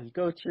true, man.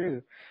 Go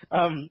true.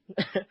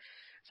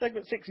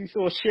 Segment 6, we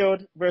saw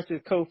Shield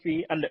versus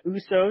Kofi and the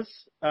Usos.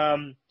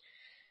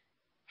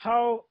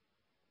 How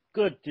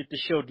good did the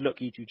Shield look,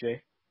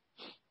 E2J?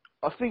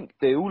 I think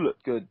they all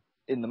look good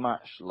in the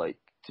match. Like,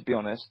 to be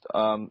honest,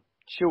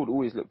 Shield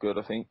always look good.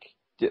 I think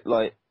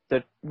like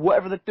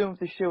whatever they're doing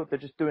with the Shield, they're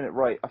just doing it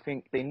right. I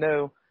think they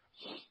know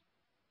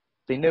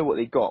what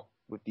they got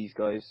with these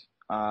guys,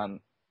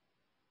 and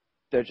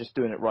they're just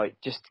doing it right.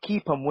 Just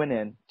keep them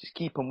winning. Just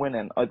keep them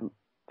winning.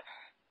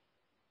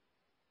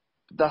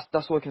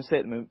 That's what I can say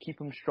at the moment. Keep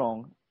them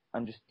strong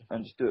and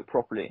just do it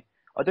properly.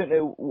 I don't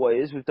know what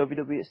it is with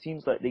WWE. It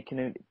seems like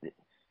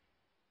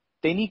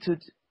they need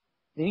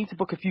to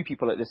book a few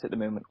people like this at the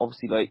moment.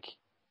 Obviously, like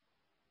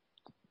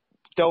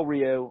Del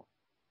Rio,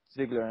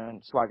 Ziggler,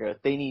 and Swagger,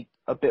 they need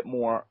a bit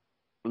more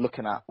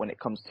looking at when it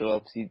comes to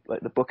obviously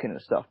like the booking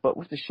and stuff. But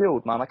with the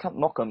Shield, man, I can't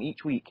knock them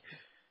each week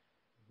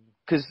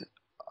because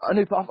I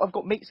know I've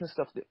got mates and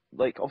stuff that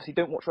like obviously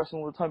don't watch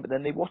wrestling all the time, but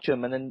then they watch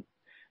them, and then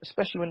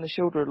especially when the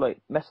Shield are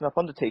like messing up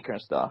Undertaker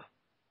and stuff,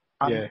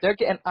 and they're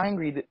getting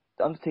angry that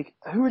the Undertaker,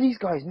 who are these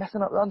guys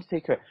messing up the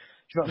Undertaker? Do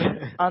you know what I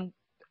mean? And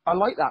I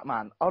like that,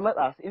 man. I like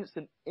that. It's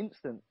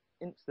instant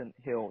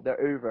heel. They're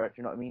over. Do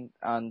you know what I mean?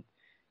 And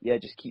yeah,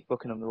 just keep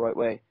booking them the right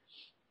way.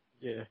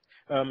 Yeah.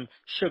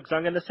 Shugs,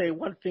 I'm going to say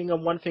one thing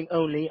and one thing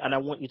only, and I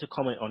want you to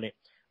comment on it.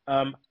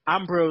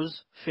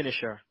 Ambrose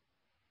finisher.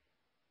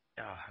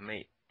 Ah,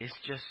 mate, it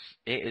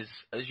is,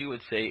 as you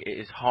would say, it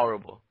is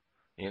horrible,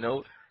 you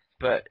know?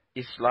 But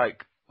it's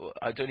like,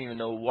 I don't even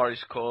know what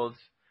it's called.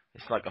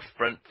 It's like a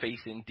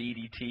front-facing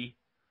DDT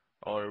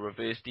or a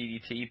reverse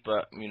DDT,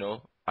 but, you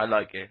know, I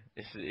like it.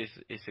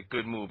 It's a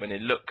good move, and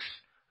it looks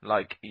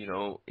like, you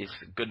know, it's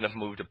a good enough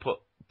move to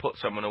put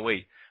someone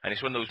away. And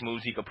it's one of those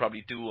moves he could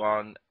probably do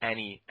on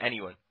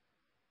anyone.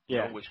 You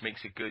know, which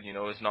makes it good. You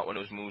know, it's not one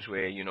of those moves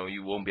where, you know,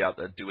 you won't be able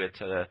to do it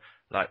to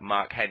like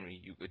Mark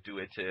Henry. You could do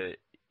it to him.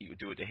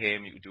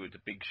 You could do it to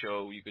Big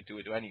Show. You could do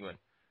it to anyone.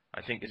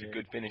 I think it's a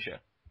good finisher.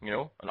 You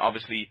know, and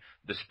obviously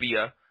the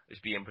spear is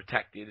being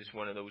protected. It's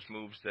one of those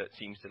moves that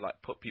seems to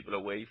like put people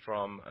away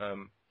from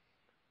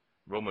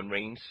Roman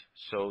Reigns.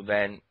 So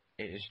then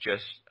it is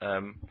just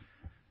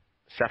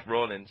Seth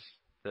Rollins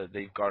that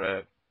they've got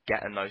to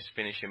get a nice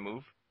finishing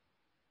move.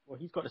 Well,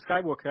 he's got the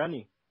Skywalker, hasn't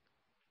he?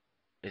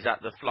 Is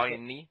that the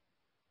flying knee?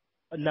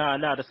 Nah.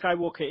 The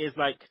Skywalker is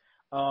like,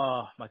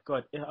 oh my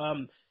god.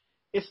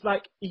 It's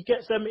like he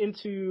gets them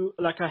into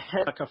like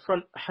a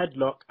front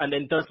headlock, and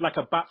then does like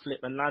a backflip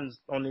and lands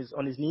on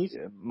his knees.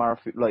 Yeah,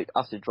 like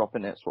acid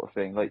dropping it sort of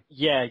thing. Like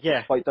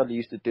Spike Dudley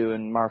used to do,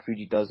 and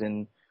Marufuji does it.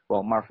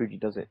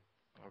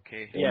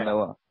 Okay. Yeah.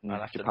 I'll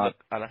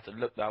have to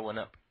look that one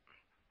up.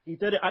 He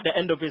did it at the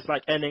end of his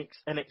like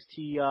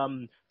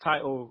NXT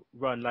title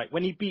run. Like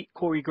when he beat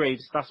Corey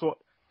Graves, that's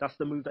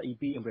the move that he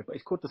beat him with. But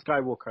it's called the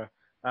Skywalker.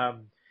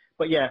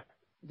 But yeah,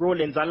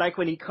 Rollins, I like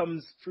when he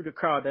comes through the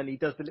crowd and he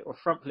does the little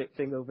front flip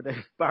thing over the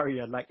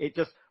barrier. Like it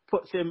just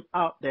puts him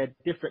out there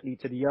differently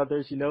to the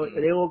others. You know,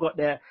 they all got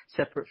their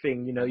separate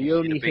thing. You know, you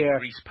only see the big hear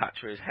grease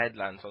patch where his head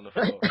lands on the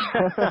floor.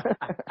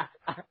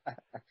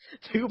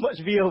 Too much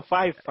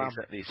VO5, fam.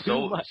 Exactly.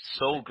 Much.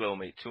 Soul glow,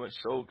 mate. Too much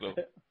soul glow.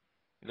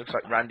 He looks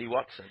like Randy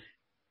Watson.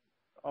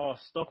 Oh,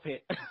 stop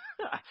it.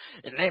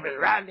 His name is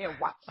Randy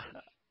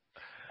Watson.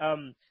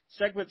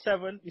 Segment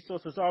 7, we saw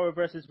Cesaro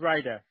versus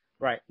Ryder.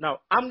 Right, now,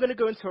 I'm going to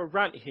go into a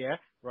rant here,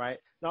 right?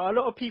 Now, a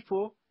lot of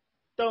people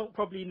don't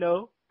probably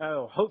know,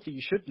 hopefully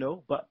you should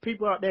know, but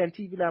people out there in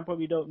TV land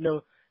probably don't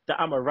know that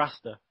I'm a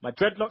Rasta. My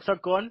dreadlocks are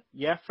gone,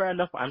 yeah, fair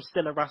enough, but I'm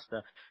still a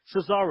Rasta.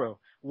 Cesaro,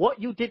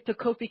 what you did to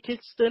Kofi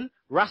Kingston,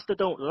 Rasta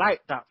don't like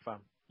that,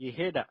 fam. You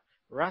hear that?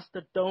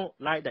 Rasta don't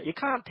like that. You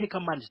can't take a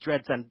man's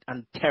dreads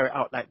and tear it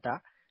out like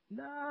that.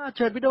 Nah,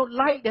 Dread, we don't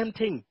like them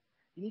thing.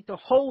 You need to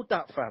hold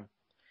that, fam.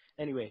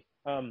 Anyway,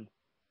 on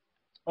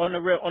a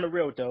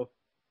real though,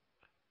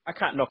 I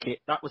can't knock it.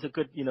 That was a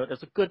good,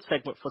 there's a good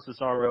segment for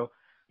Cesaro.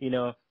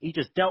 He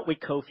just dealt with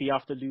Kofi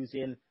after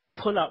losing,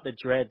 pull out the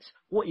dreads.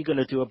 What are you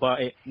gonna do about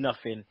it?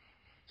 Nothing.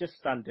 Just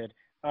standard.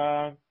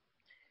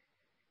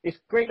 It's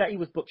great that he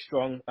was booked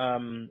strong,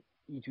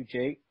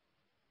 E2J.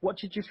 What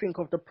did you think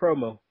of the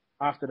promo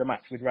after the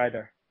match with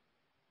Ryder?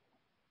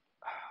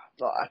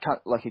 I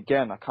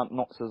can't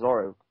knock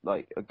Cesaro,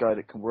 like a guy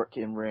that can work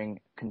in ring,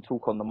 can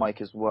talk on the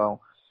mic as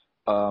well.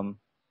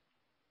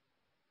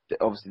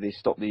 obviously they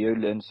stopped the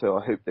yodeling, so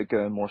I hope they're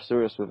going more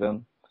serious with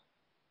him.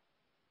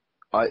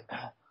 I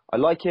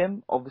like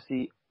him.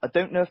 Obviously, I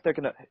don't know if they're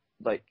gonna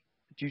like.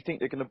 Do you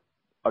think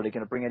are they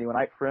gonna bring anyone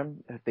out for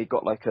him? Have they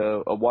got like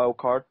a wild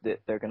card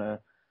that they're gonna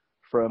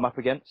throw him up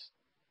against?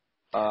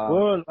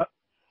 Well,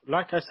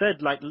 like I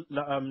said,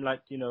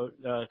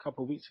 a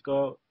couple of weeks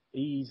ago,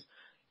 he's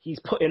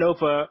putting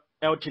over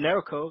El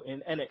Generico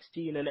in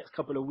NXT in the next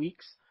couple of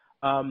weeks.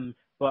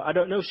 But I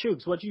don't know,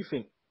 Shugs, what do you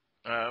think?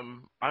 I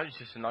was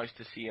just nice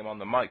to see him on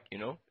the mic.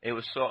 It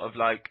was sort of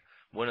like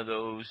one of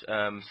those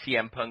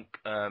CM Punk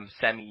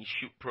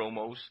semi-shoot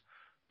promos,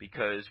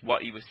 because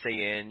what he was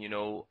saying,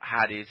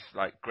 had his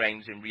like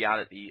grounds in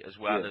reality as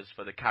well as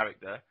for the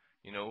character,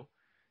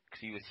 because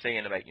he was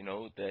saying about,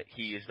 that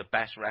he is the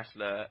best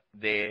wrestler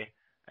there,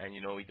 and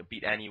he could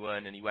beat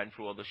anyone, and he went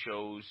through all the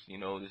shows,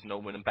 there's no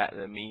one better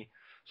than me.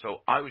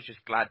 So I was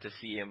just glad to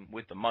see him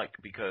with the mic,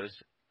 because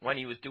when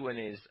he was doing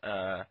his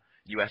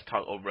US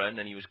title run,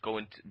 and he was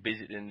going to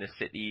visiting the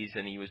cities,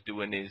 and he was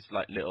doing his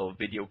like little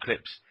video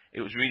clips,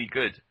 it was really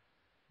good,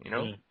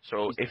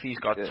 So if he's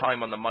got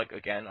time on the mic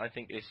again, I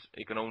think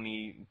it can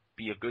only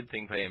be a good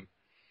thing for him.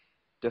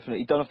 Definitely.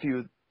 He's done a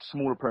few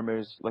smaller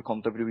promos, like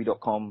on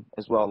WWE.com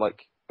as well,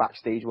 like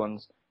backstage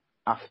ones,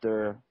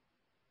 after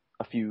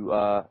a few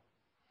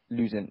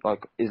losing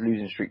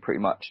streak pretty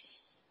much.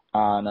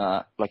 And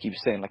like he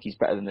was saying, like he's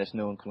better than this,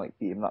 no one can like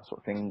beat him, that sort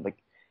of thing. Like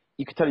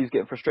you could tell he was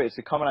getting frustrated.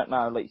 So coming out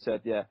now, like you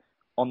said,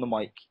 on the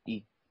mic,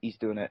 he's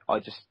doing it.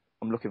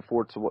 I'm looking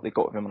forward to what they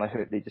got with him, and I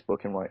hope they just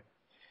book him right.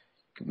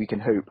 We can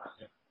hope.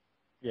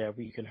 Yeah,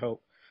 we can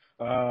hope.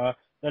 The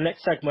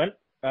next segment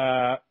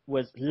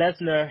was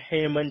Lesnar,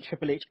 Heyman,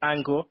 Triple H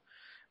angle.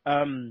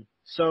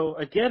 So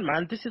again,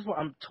 man, this is what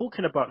I'm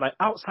talking about. Like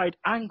outside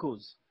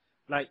angles,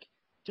 like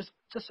just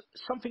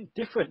something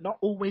different. Not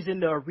always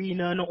in the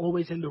arena, not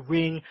always in the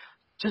ring.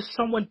 Just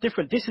someone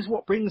different. This is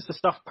what brings the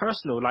stuff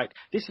personal. Like,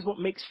 this is what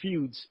makes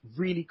feuds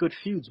really good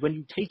feuds. When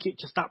you take it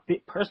just that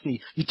bit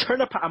personally. You turn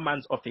up at a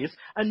man's office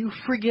and you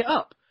frig it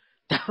up.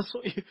 That's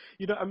what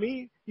you know what I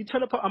mean? You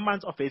turn up at a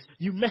man's office,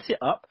 you mess it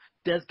up,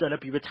 there's gonna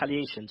be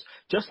retaliations.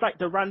 Just like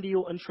the Randy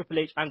Orton Triple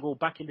H angle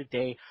back in the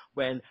day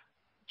when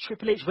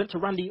Triple H went to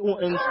Randy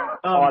Orton's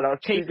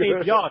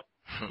kayfabe yard.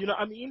 You know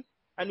what I mean?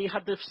 And he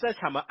had the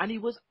sledgehammer, and he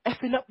was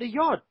effing up the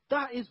yard.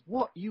 That is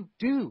what you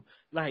do.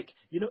 Like,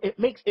 it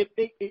makes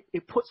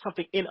it puts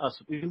something in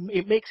us.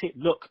 It makes it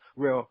look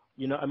real.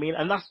 You know what I mean?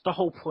 And that's the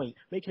whole point,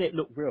 making it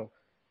look real.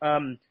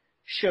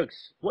 Shugs,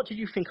 what did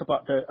you think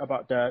about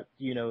the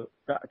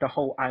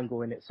whole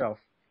angle in itself?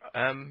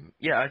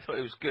 Yeah, I thought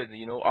it was good.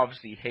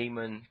 Obviously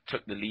Heyman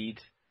took the lead,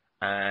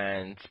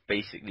 and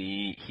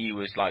basically he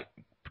was like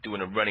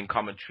doing a running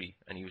commentary,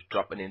 and he was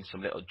dropping in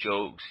some little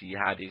jokes. He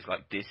had his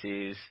like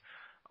disses,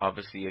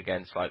 obviously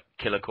against like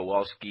Killer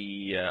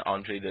Kowalski,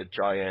 Andre the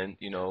Giant.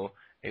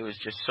 It was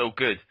just so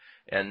good.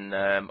 And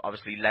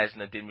obviously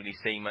Lesnar didn't really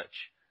say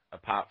much,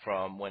 apart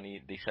from when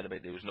they said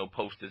about there was no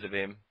posters of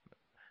him,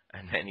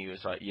 and then he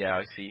was like, yeah,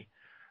 I see.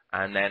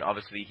 And then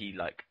obviously he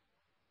like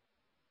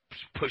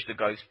pushed the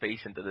guy's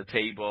face into the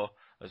table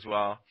as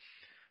well.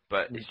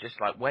 But it's just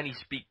like when he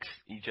speaks,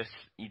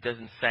 he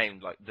doesn't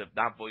sound like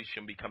that voice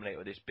shouldn't be coming out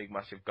of this big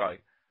massive guy,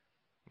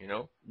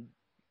 Yeah,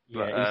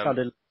 but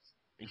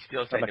he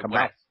still sounded like a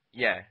wet. mouse.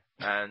 Yeah,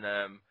 and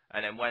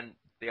then when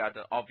they had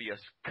an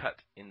obvious cut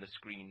in the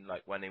screen,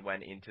 like when they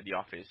went into the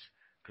office,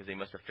 because they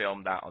must have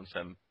filmed that on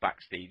some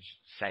backstage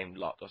sound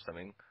lot or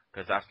something,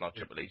 because that's not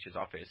Triple H's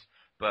office.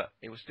 But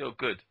it was still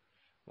good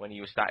when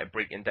he started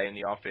breaking down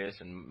the office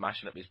and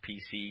mashing up his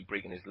PC,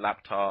 breaking his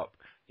laptop,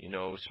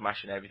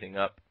 smashing everything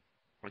up.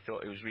 I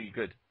thought it was really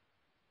good.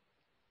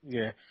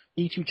 Yeah.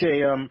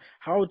 E2J,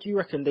 how do you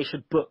reckon they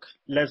should book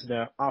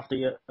Lesnar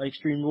after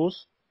Extreme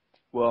Rules?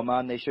 Well,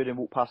 man, they showed him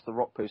walk past the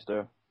Rock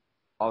poster.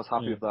 I was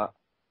happy with that.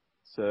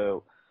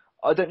 So,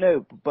 I don't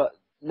know, but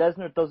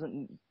Lesnar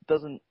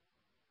doesn't.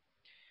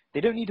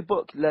 They don't need to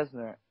book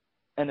Lesnar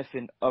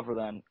anything other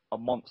than a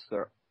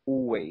monster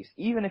always.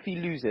 Even if he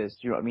loses,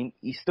 do you know what I mean?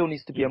 He still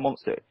needs to be a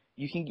monster.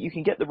 You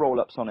can get the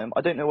roll-ups on him.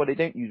 I don't know why they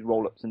don't use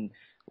roll-ups and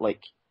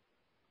like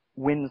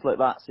wins like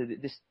that. So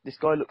that this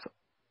guy looks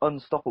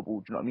unstoppable.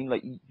 Do you know what I mean?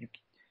 Like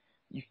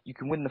you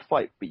can win the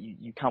fight, but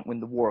you can't win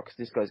the war, because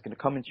this guy's going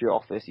to come into your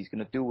office. He's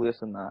going to do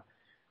this and that.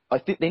 I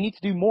think they need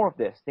to do more of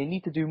this. They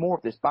need to do more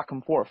of this back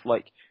and forth.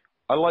 Like,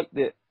 I like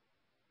that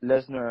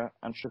Lesnar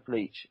and Triple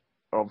H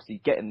are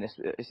obviously getting this.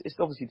 It's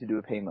obviously to do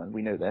with Heyman.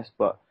 We know this,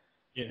 but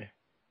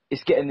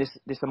it's getting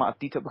this amount of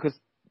detail, because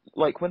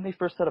like when they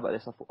first said about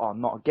this, I thought, oh,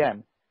 not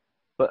again.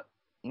 But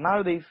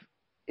now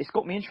it's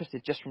got me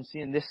interested just from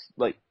seeing this,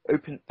 like the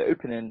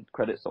opening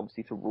credits,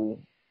 obviously to Raw,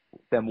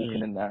 them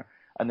walking in there,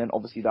 and then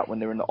obviously that when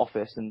they're in the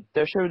office, and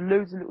they're showing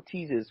loads of little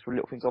teasers for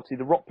little things. Obviously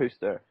the Rock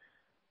poster.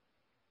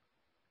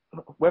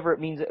 Whether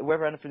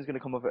anything's going to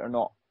come of it or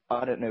not,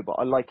 I don't know. But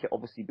I like it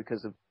obviously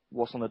because of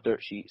what's on the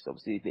dirt sheets.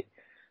 Obviously,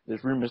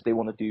 there's rumors they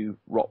want to do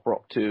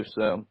Rock too.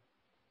 So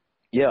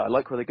yeah, I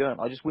like where they're going.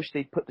 I just wish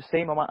they'd put the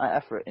same amount of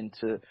effort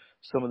into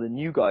some of the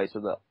new guys,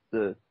 or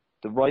the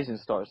the rising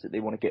stars that they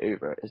want to get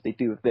over as they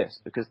do with this,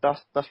 because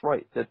that's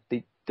right. That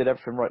they did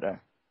everything right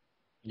there.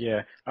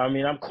 Yeah, I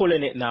mean, I'm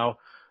calling it now.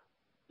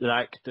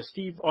 Like the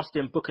Steve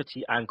Austin Booker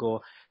T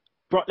angle,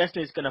 Brock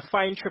Lesnar is gonna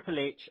find Triple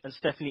H and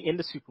Stephanie in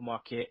the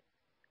supermarket,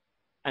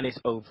 and it's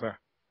over.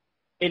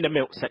 In the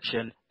milk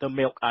section, the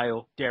milk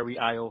aisle, dairy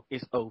aisle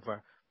is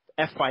over.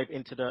 F5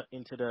 into the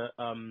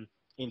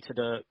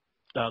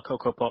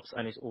Cocoa Pops,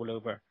 and it's all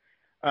over.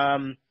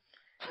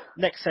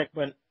 Next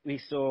segment, we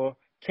saw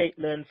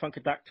Kaitlyn,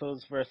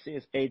 Funkadactyals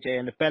versus AJ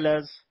and the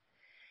Bellas.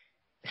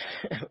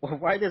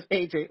 Why does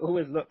AJ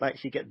always look like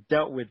she gets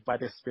dealt with by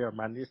this spear,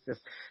 man? It's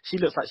just, she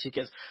looks like she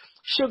gets...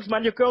 Shugs,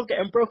 man, your girl's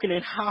getting broken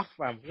in half,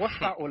 man. What's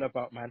that all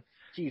about, man?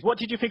 Jeez, what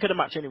did you think of the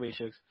match anyway,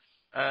 Shugs?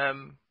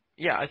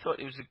 Yeah, I thought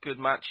it was a good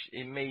match.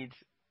 It made,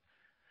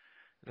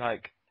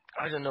 like,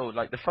 I don't know,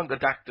 like the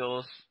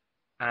Funkadactyls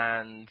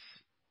and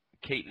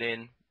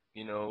Kaitlyn,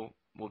 you know,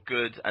 were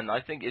good. And I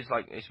think it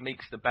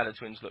makes the Bella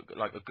Twins look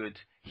like a good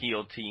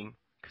heel team,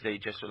 because they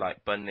just were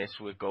like, bun this,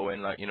 we're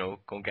going, like, you know,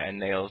 go and get our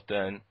nails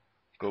done,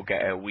 go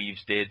get our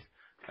weaves did,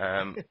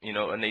 you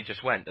know, and they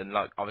just went and,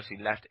 like, obviously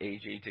left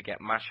AJ to get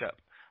mash up.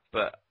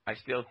 But I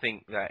still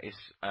think that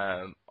it's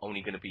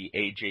only going to be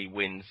AJ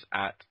wins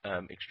at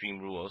Extreme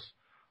Rules,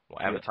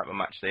 whatever type of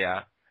match they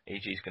are.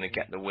 AJ's going to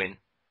get the win.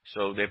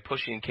 So they're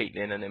pushing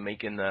Kaitlyn and they're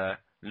making the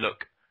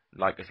look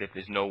like as if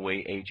there's no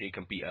way AJ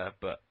can beat her.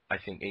 But I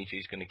think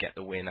AJ's going to get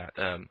the win at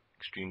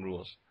Extreme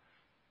Rules.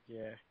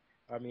 Yeah,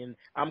 I mean,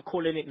 I'm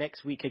calling it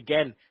next week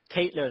again.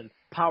 Kaitlyn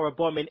power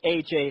bombing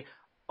AJ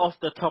off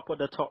the top of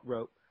the top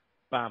rope.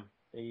 Bam,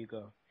 there you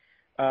go.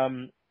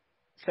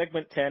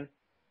 Segment 10.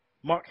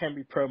 Mark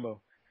Henry promo.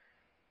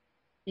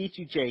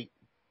 E2J.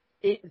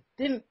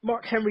 Didn't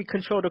Mark Henry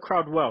control the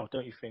crowd well,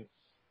 don't you think?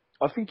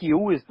 I think he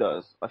always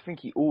does.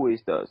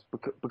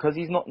 Because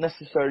he's not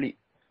necessarily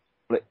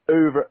like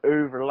over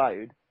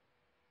loud.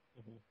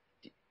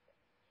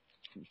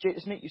 Jake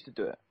the Snake used to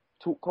do it.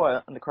 Talk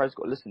quiet, and the crowd's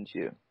got to listen to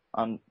you.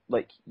 And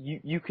like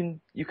you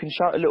can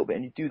shout a little bit,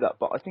 and you do that.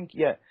 But I think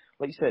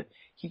like you said,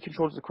 he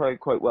controls the crowd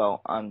quite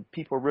well, and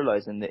people are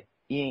realizing that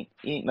he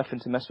ain't nothing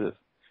to mess with.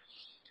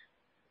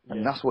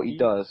 And that's what he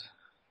does.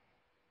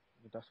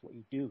 That's what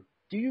he do.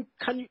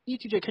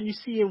 E2J, can you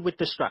see him with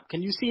the strap?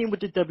 Can you see him with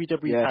the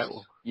WWE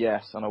title?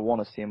 Yes, and I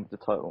want to see him with the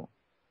title.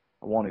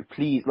 I want to.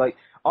 Please, like,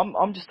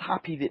 I'm just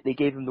happy that they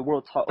gave him the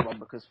world title run,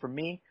 because for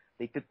me,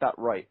 they did that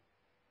right.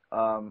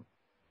 I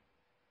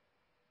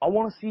just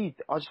want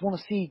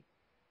to see,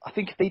 I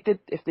think if they did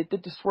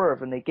the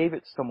swerve and they gave it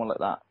to someone like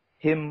that,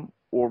 him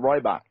or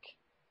Ryback,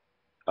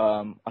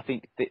 I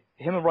think that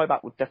him and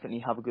Ryback would definitely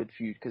have a good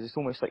feud, because it's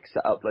almost like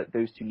set up like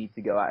those two need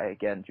to go at it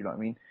again. Do you know what I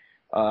mean?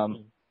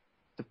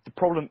 The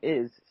problem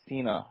is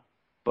Cena,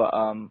 but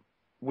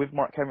with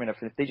Mark Henry and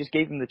everything, if they just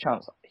gave him the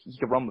chance, he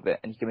could run with it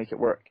and he can make it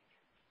work.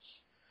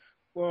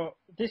 Well,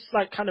 this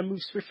like kind of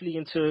moves swiftly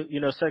into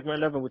segment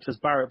 11, which was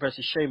Barrett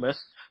versus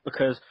Sheamus,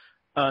 because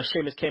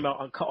Sheamus came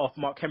out and cut off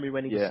Mark Henry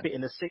when he was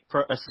spitting a sick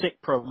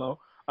promo.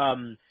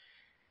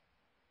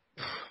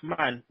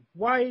 Man,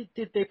 why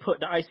did they put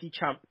the IC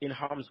champ in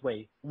harm's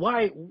way?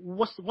 Why?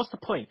 What's the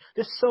point?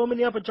 There's so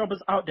many other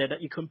jobbers out there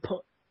that you can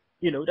put,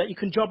 that you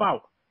can job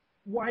out.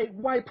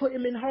 Why put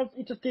him in harm's?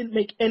 It just didn't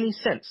make any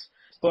sense.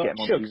 But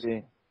Shugs,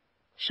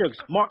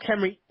 Mark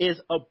Henry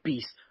is a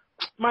beast.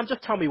 Man,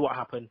 just tell me what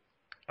happened.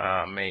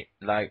 Mate,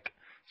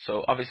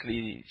 so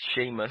obviously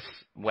Sheamus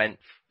went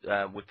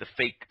with the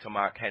fake to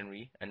Mark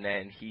Henry, and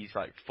then he's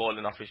like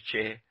falling off his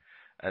chair.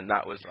 And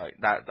that was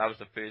that was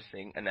the first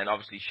thing. And then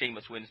obviously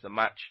Sheamus wins the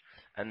match.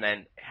 And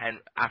then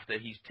after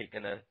he's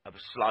taken a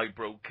slide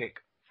bro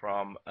kick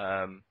from,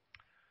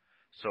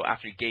 so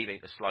after he gave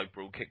a slide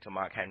bro kick to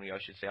Mark Henry, I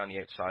should say, on the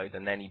outside.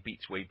 And then he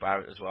beats Wade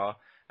Barrett as well.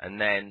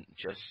 And then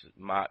just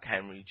Mark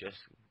Henry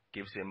just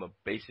gives him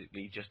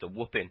basically just a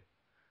whooping.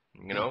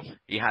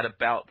 He had a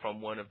belt from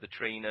one of the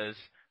trainers.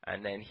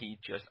 And then he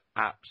just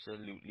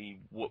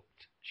absolutely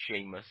whooped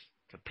Sheamus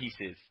to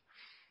pieces.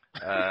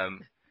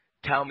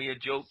 Tell me a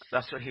joke.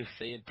 That's what he was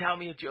saying. Tell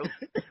me a joke.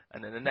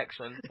 And then the next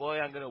one, boy,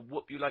 I'm going to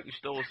whoop you like you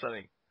stole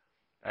something.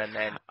 And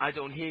then, I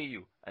don't hear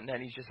you. And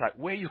then he's just like,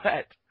 where you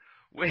at?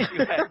 Where you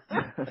at?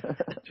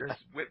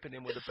 Just whipping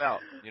him with a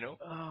belt,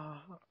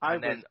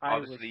 and then,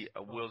 obviously,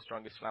 a world's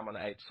strongest slam on the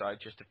outside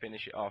just to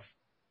finish it off.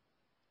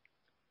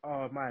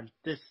 Oh, man.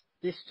 This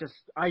just...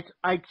 I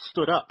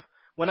stood up.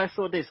 When I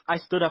saw this, I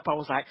stood up. I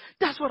was like,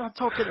 that's what I'm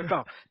talking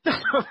about.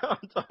 That's what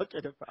I'm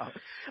talking about.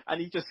 And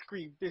he just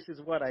screamed, this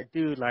is what I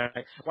do.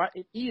 Like, why?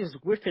 He is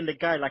whipping the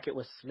guy like it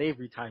was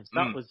slavery times.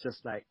 That was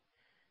just like...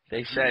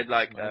 They said,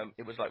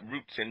 it was like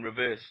Roots in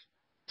reverse.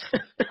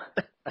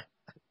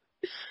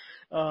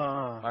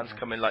 Man's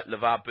coming like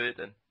LeVar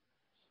Burton.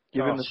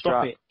 Give him the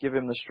strap. Give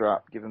him the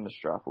strap. Give him the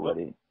strap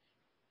already.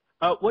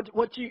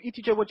 What do you,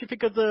 ETJ, what do you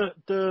think of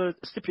the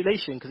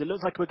stipulation? Because it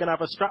looks like we're going to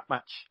have a strap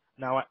match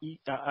now at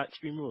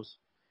Extreme Rules.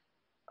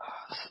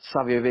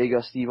 Savio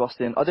Vega, Steve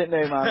Austin. I don't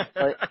know, man.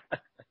 I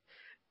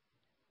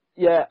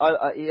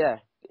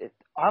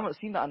haven't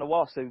seen that in a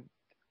while, so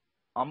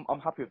I'm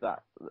happy with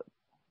that. Do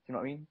you know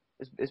what I mean?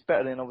 It's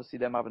better than obviously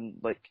them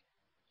having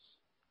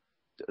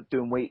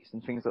doing weights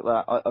and things like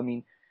that. I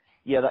mean,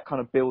 yeah, that kind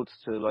of builds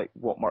to like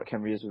what Mark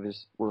Henry is with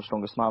his World's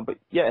Strongest Man. But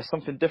yeah, it's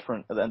something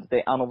different at the end of the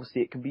day, and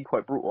obviously it can be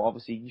quite brutal.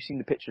 Obviously, you've seen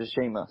the pictures of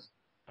Sheamus.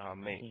 Oh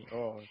mate,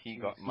 he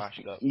got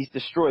mashed up. He's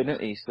destroyed,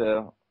 isn't he?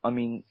 So I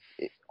mean,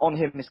 on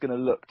him it's going to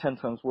look 10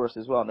 times worse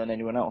as well than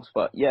anyone else.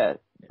 But yeah,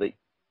 like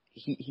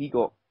he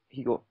got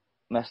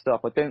messed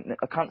up.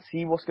 I can't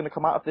see what's going to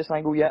come out of this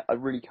angle yet. I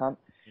really can't.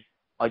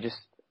 Do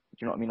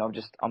you know what I mean?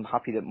 I'm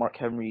happy that Mark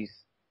Henry's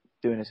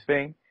doing his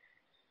thing.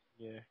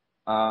 Yeah.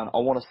 And I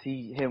want to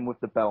see him with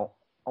the belt.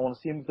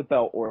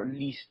 Or at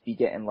least be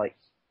getting like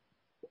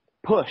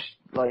pushed.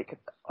 Like,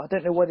 I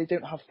don't know why they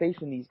don't have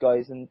faith in these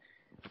guys, and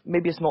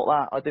maybe it's not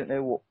that. I don't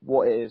know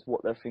what it is,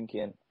 what they're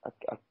thinking. I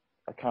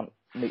can't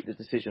make the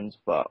decisions,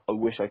 but I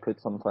wish I could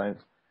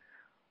sometimes.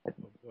 I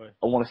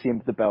want to see him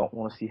with the belt. I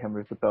want to see him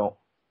with the belt.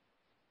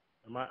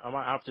 I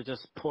might have to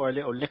just pour a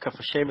little liquor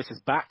for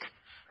Sheamus's back.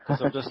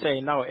 Because I'm just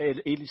saying now,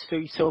 he's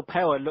so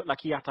pale, it looked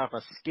like he had to have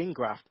a skin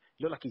graft.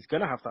 It looked like he's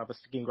going to have a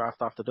skin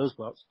graft after those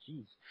belts.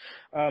 Jeez.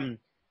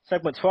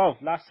 Segment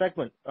 12, last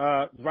segment.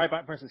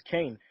 Ryback versus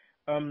Kane.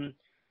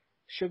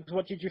 Shugs,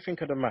 what did you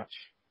think of the match?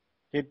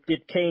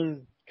 Did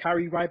Kane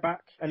carry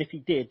Ryback? And if he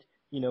did,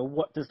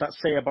 what does that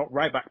say about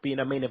Ryback being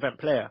a main event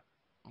player?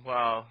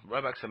 Well,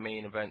 Ryback's a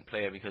main event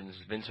player because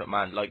Vince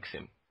McMahon likes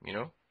him,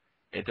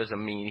 It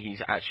doesn't mean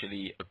he's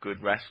actually a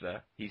good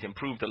wrestler. He's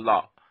improved a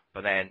lot,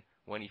 but then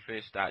when he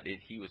first started,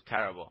 he was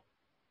terrible.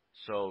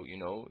 So,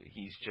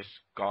 he's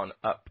just gone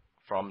up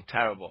from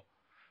terrible.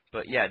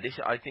 But yeah,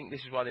 I think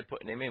this is why they're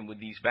putting him in with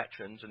these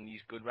veterans and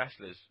these good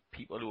wrestlers,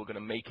 people who are going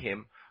to make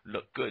him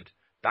look good.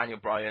 Daniel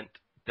Bryan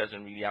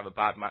doesn't really have a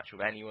bad match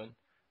with anyone.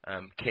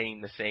 Kane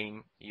the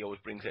same. He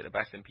always brings out the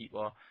best in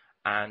people.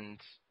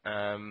 And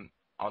on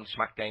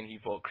SmackDown, he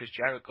fought Chris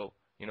Jericho.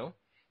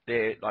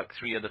 They're like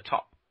three of the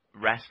top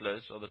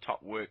wrestlers or the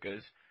top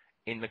workers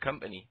in the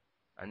company,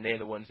 and they're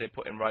the ones they're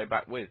putting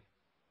Ryback with.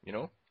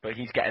 But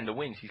he's getting the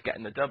wins, he's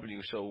getting the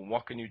W. So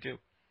what can you do?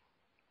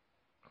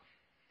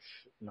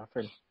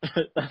 Nothing.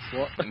 That's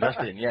what.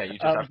 Nothing. Yeah,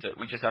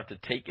 we just have to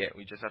take it.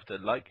 We just have to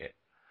like it.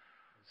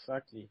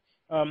 Exactly.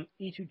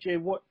 E2J,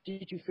 what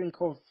did you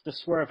think of the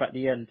swerve at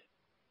the end?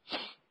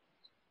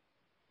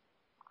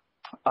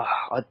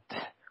 I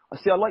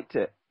liked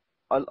it.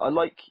 I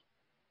like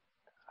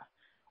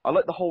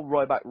the whole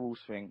Ryback rules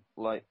thing.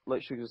 Like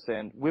Sugar was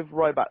saying, with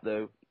Ryback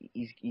though,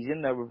 he's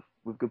in there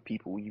with good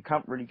people. You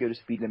can't really go to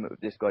speed limit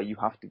with this guy. You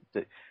have to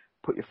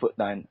put your foot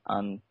down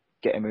and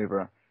get him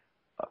over,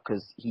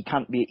 because he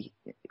can't be.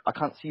 I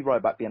can't see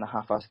Ryback being a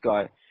half-assed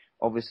guy.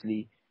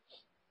 Obviously,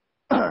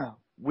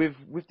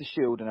 with the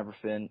Shield and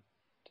everything,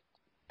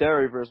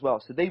 they're over as well.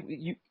 So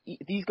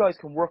these guys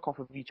can work off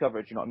of each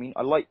other. Do you know what I mean?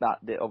 I like that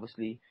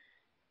obviously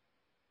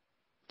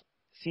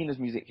Cena's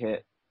music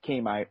hit,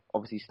 came out,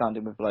 obviously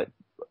standing with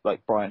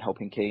like Bryan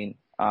helping Kane,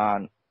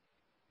 and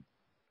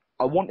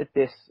I wanted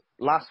this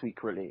last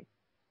week really.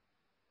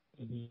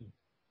 Mm-hmm.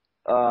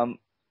 I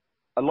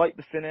like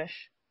the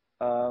finish.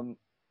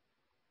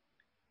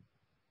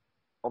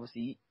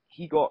 Obviously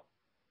he dealt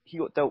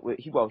with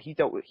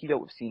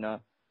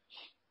Cena.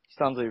 He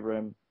stands over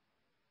him,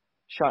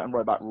 shouting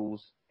Ryback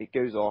rules. It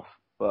goes off,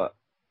 but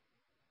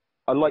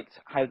I liked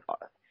how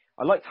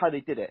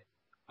they did it.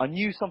 I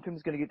knew something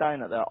was going to go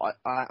down at there.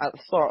 At the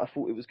start, I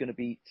thought it was going to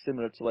be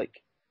similar to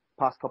like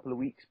past couple of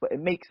weeks, but it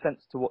makes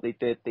sense to what they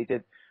did. They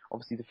did,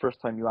 obviously, the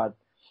first time you had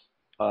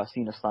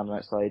Cena standing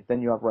outside,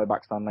 then you have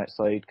Ryback standing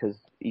outside because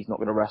he's not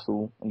going to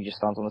wrestle and he just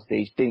stands on the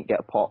stage. Didn't get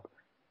a pop,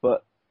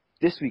 but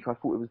this week I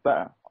thought it was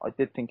better. I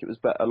did think it was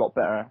a lot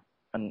better,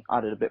 and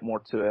added a bit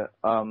more to it.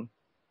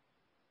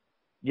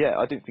 Yeah,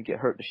 I don't think it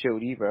hurt the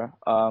Shield either.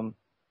 I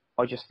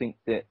just think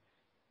that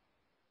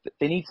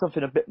they need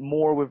something a bit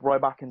more with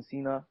Ryback and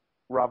Cena,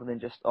 rather than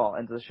just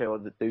end of the show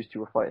that those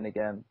two are fighting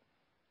again.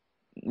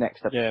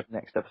 Next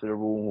episode of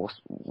Raw,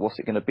 what's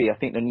it going to be? I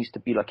think there needs to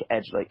be like an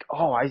edge, like,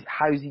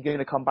 how's he going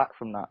to come back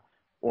from that,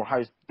 or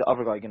how's the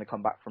other guy going to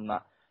come back from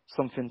that?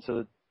 Something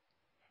to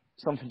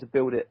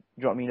build it. Do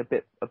you know what I mean?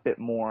 A bit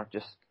more,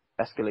 just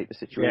escalate the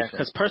situation. Yeah,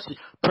 because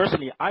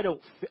personally, I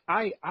don't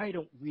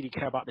really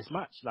care about this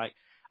match. Like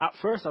at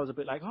first, I was a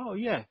bit like, oh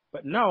yeah,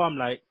 but now I'm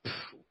like,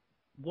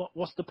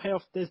 what's the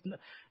payoff?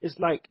 It's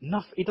like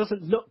nothing. It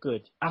doesn't look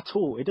good at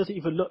all. It doesn't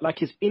even look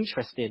like it's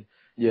interesting.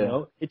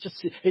 Yeah. It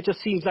just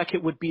seems like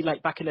it would be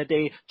like back in the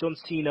day, John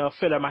Cena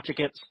filler match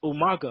against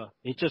Umaga.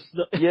 It just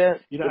yeah.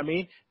 You know what I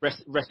mean?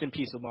 Rest in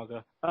peace,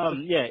 Umaga.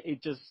 Yeah,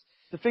 it just.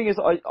 The thing is,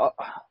 I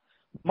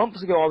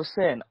months ago I was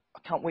saying I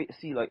can't wait to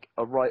see like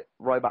a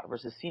Ryback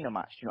versus Cena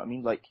match. You know what I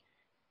mean? Like,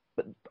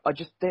 but I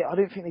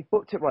don't think they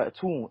booked it right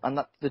at all. And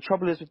the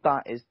trouble is with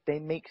that is they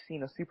make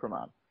Cena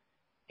Superman.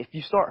 If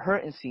you start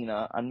hurting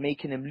Cena and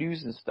making him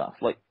lose and stuff,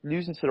 like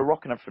losing to The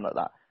Rock and everything like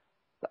that,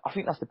 I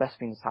think that's the best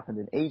thing that's happened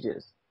in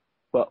ages.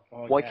 But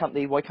why can't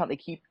they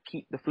keep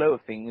the flow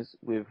of things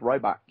with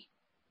Ryback?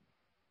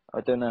 I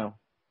don't know.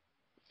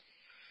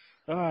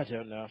 I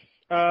don't know.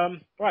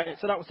 Right,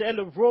 so that was the end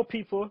of Raw,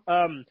 people.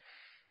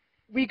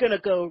 We're gonna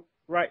go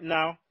right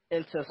now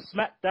into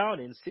SmackDown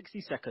in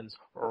 60 seconds.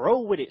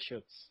 Roll with it,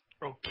 Shugs.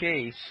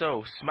 Okay,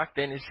 so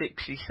Smackdown in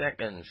 60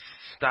 seconds.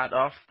 Start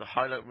off the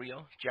highlight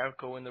reel.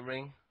 Jericho in the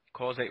ring,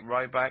 calls out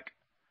Ryback,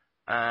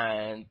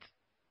 and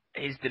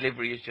his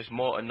delivery is just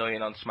more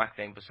annoying on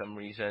SmackDown for some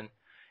reason.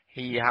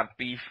 He had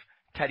beef.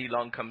 Teddy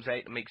Long comes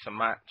out and makes a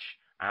match,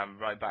 and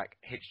Ryback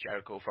hits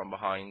Jericho from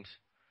behind.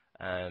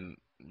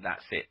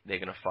 That's it. They're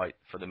gonna fight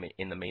for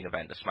in the main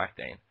event of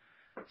SmackDown.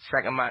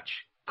 Second match,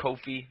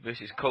 Kofi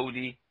versus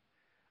Cody,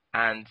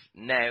 and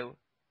now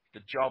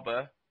the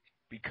jobber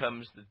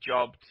becomes the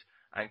jobbed,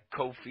 and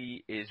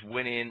Kofi is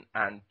winning,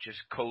 and just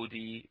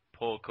Cody,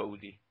 poor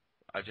Cody.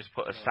 I just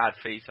put a sad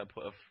face. I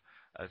put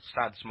a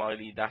sad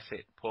smiley. That's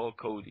it. Poor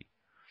Cody.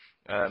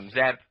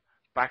 Zeb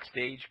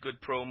backstage, good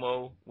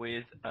promo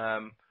with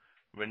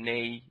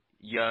Renee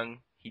Young.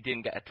 He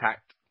didn't get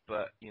attacked,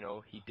 but you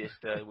know he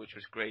dissed her, which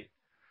was great.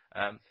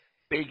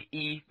 Big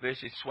E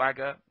versus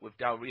Swagger with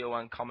Del Rio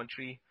on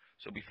commentary.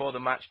 So before the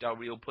match, Del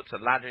Rio puts a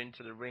ladder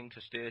into the ring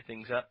to stir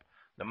things up.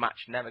 The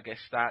match never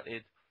gets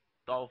started.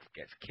 Dolph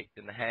gets kicked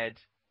in the head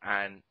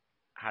and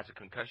has a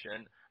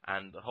concussion,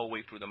 and the whole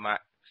way through the match,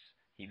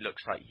 he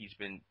looks like he's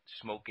been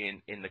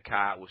smoking in the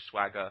car with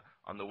Swagger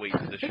on the way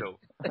to the show.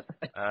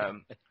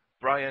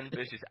 Bryan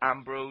versus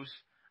Ambrose,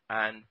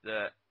 and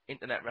the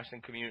internet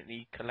wrestling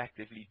community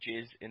collectively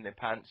jizz in their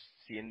pants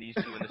seeing these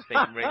two in the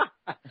same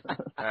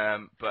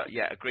ring. But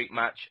yeah, a great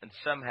match, and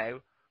somehow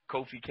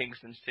Kofi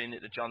Kingston's turned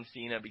it to John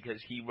Cena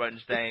because he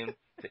runs down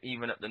to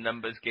even up the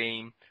numbers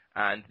game,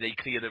 and they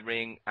clear the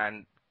ring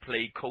and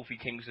play Kofi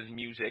Kingston's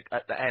music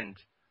at the end.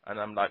 And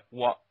I'm like,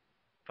 what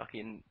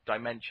fucking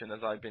dimension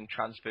has I been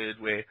transferred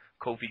where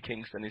Kofi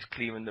Kingston is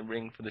clearing the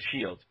ring for the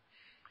Shield?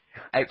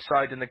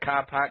 Outside in the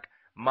car park,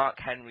 Mark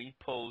Henry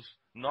pulls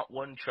not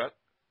one truck,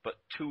 but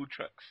 2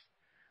 trucks.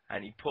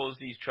 And he pulls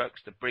these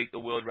trucks to break the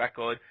world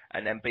record,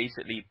 and then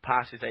basically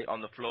passes out on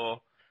the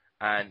floor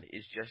and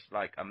is just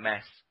like a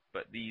mess.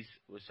 But these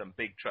were some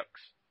big trucks.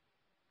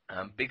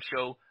 Big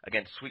Show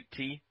against Sweet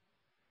Tea.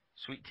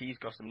 Sweet Tea's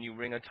got some new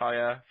ring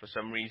attire for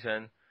some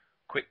reason.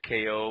 Quick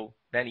KO.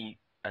 Then he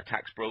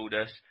attacks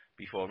Brodus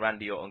before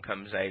Randy Orton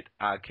comes out.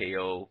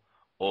 RKO.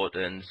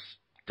 Orton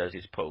does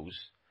his pose.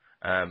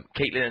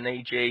 Kaitlyn and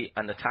AJ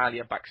and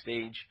Natalya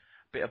backstage.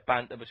 Bit of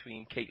banter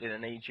between Kaitlyn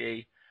and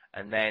AJ.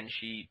 And then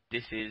she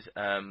disses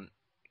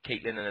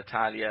Kaitlyn and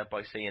Natalya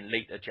by saying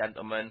later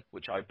gentlemen,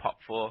 which I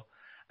popped for.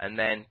 And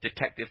then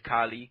Detective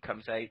Carly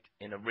comes out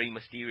in a Rey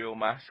Mysterio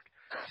mask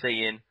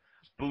saying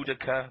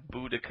Boudica,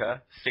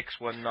 Boudica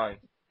 619.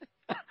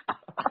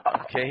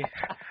 Okay.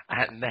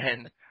 And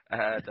then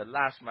the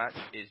last match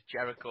is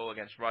Jericho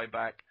against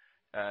Ryback.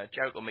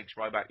 Jericho makes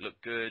Ryback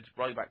look good.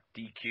 Ryback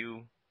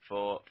DQ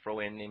for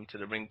throwing him to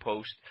the ring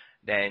post.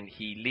 Then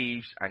he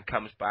leaves and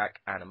comes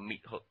back, and a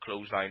meat hook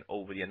clothesline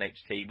over the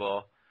announce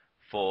table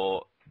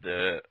for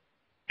the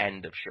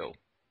end of show.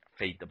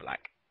 Fade to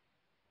black.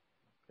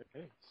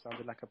 Okay,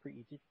 sounded like a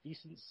pretty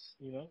decent,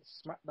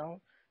 SmackDown.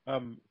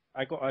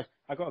 I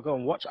gotta go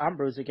and watch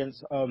Ambrose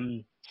against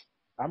Bryan.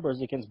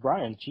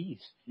 Jeez,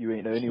 You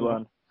ain't the only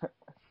one.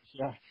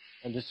 Yeah,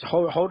 and just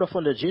hold off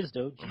on the jizz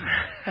though.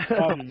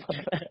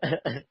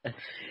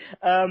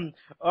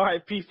 All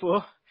right,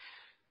 people.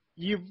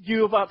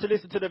 You're about to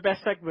listen to the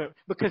best segment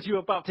because you're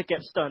about to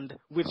get stunned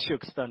with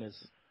Sugs Stunners.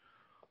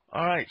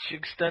 All right,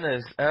 Sugs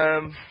Stunners.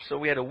 So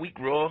we had a week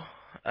Raw,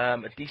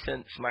 a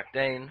decent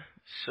SmackDown.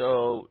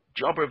 So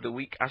jobber of the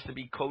week has to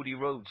be Cody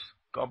Rhodes.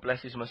 God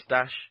bless his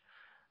mustache.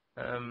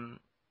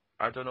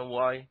 I don't know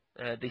why.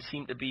 They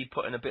seem to be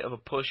putting a bit of a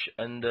push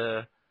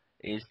under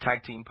his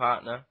tag team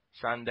partner,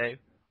 Sandow.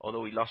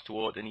 Although he lost to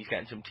Orton, he's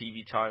getting some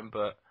TV time,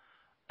 but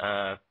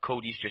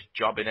Cody's just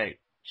jobbing out,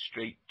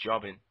 straight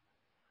jobbing.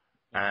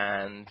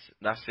 And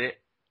that's it.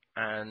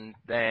 And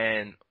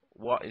then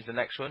what is the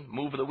next one?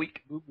 Move of the week.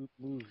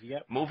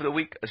 Yep. Move of the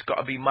week has got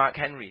to be Mark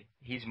Henry.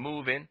 He's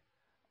moving,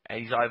 and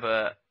he's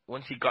either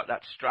once he got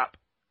that strap,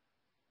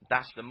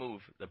 that's the move,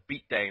 the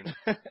beatdown.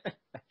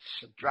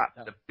 Strap,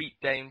 the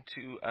beatdown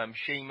to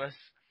Sheamus,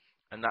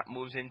 and that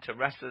moves into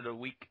rest of the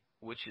week,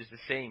 which is the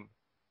same.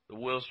 The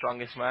world's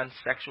strongest man,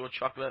 sexual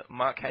chocolate,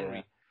 Mark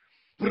Henry.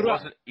 Yeah.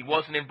 He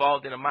wasn't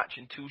involved in a match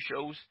in 2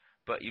 shows,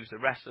 but he was the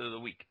rest of the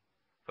week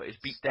for his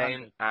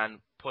beatdown and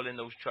pulling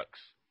those trucks.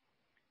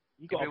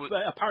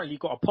 Apparently you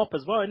got a pop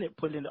as well, innit?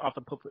 Pulling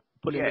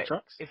the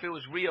trucks. If it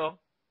was real,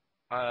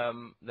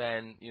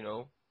 then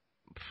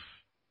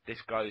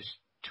this guy's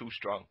too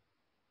strong.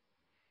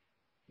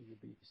 He's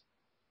a beast.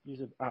 He's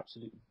an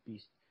absolute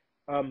beast.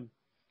 All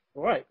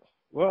right.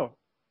 Well,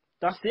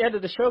 that's the end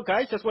of the show,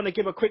 guys. Just want to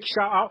give a quick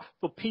shout out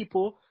for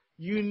people.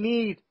 You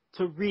need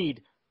to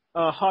read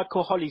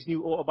Hardcore Holly's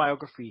new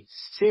autobiography.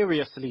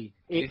 Seriously,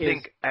 Do you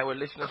think our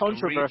listeners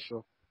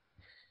controversial?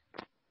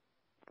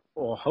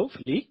 Or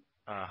hopefully.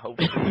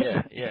 Hopefully,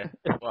 yeah.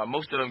 Well,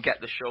 most of them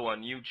get the show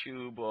on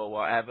YouTube or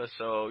whatever,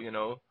 so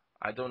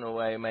I don't know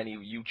how many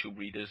YouTube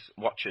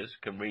watchers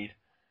can read.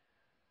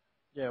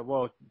 Yeah,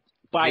 well,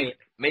 buy it.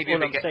 Maybe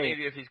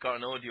if he's got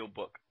an audio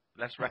book,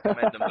 let's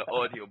recommend them the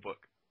audio book.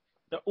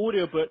 The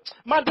audio book,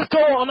 man, just go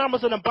on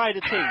Amazon and buy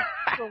the thing.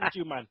 What's wrong with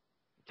you, man?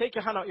 Take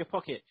your hand out your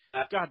pocket.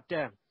 God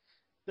damn.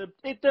 The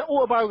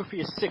autobiography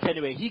is sick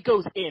anyway. He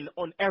goes in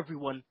on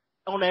everyone,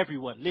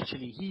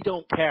 literally. He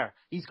don't care.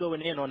 He's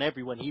going in on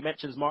everyone. He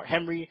mentions Mark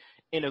Henry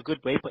in a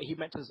good way, but he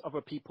mentions other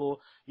people,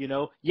 you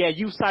know. Yeah,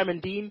 you, Simon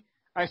Dean,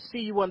 I see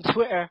you on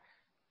Twitter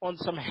on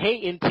some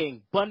hating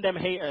thing. Bun them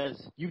haters.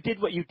 You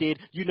did what you did.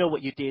 You know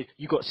what you did.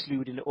 You got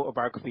slewed in the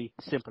autobiography.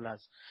 Simple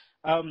as.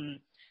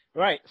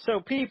 Right,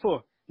 so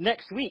people,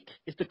 next week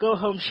is the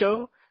go-home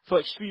show for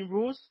Extreme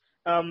Rules.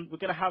 We're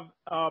going to have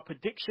our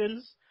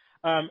predictions.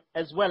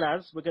 As well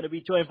as we're going to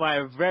be joined by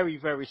a very,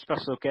 very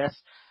special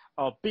guest,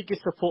 our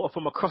biggest supporter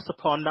from across the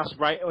pond, that's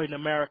right in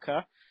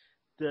America,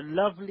 the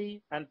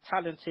lovely and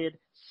talented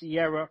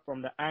Ciara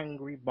from the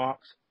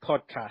Angrymarks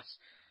podcast.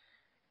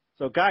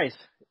 So guys,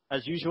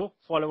 as usual,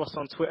 follow us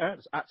on Twitter,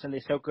 it's at Sunday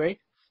Segue.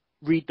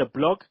 Read the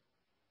blog,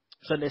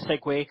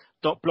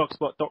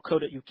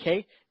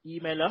 sundaysegue.blogspot.co.uk.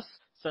 Email us,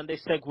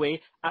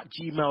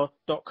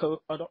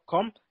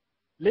 sundaysegue@gmail.com.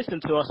 Listen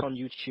to us on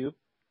YouTube,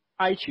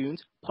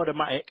 iTunes,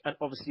 Podomatic, and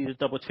obviously the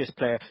Double Twist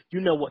player.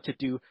 You know what to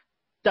do.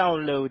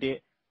 Download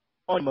it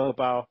on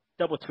mobile,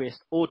 Double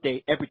Twist, all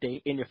day, every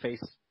day, in your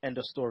face. End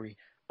of story.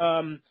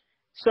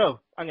 So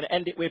I'm going to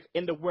end it with,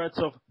 in the words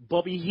of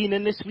Bobby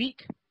Heenan this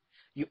week,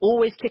 you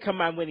always kick a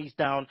man when he's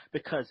down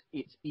because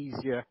it's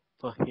easier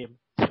for him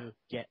to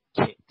get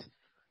kicked.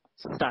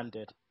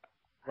 Standard.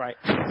 Right.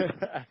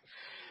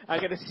 I'm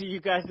going to see you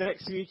guys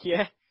next week,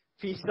 yeah?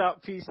 Peace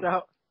out, peace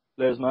out.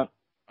 There's man.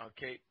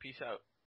 Okay, peace out.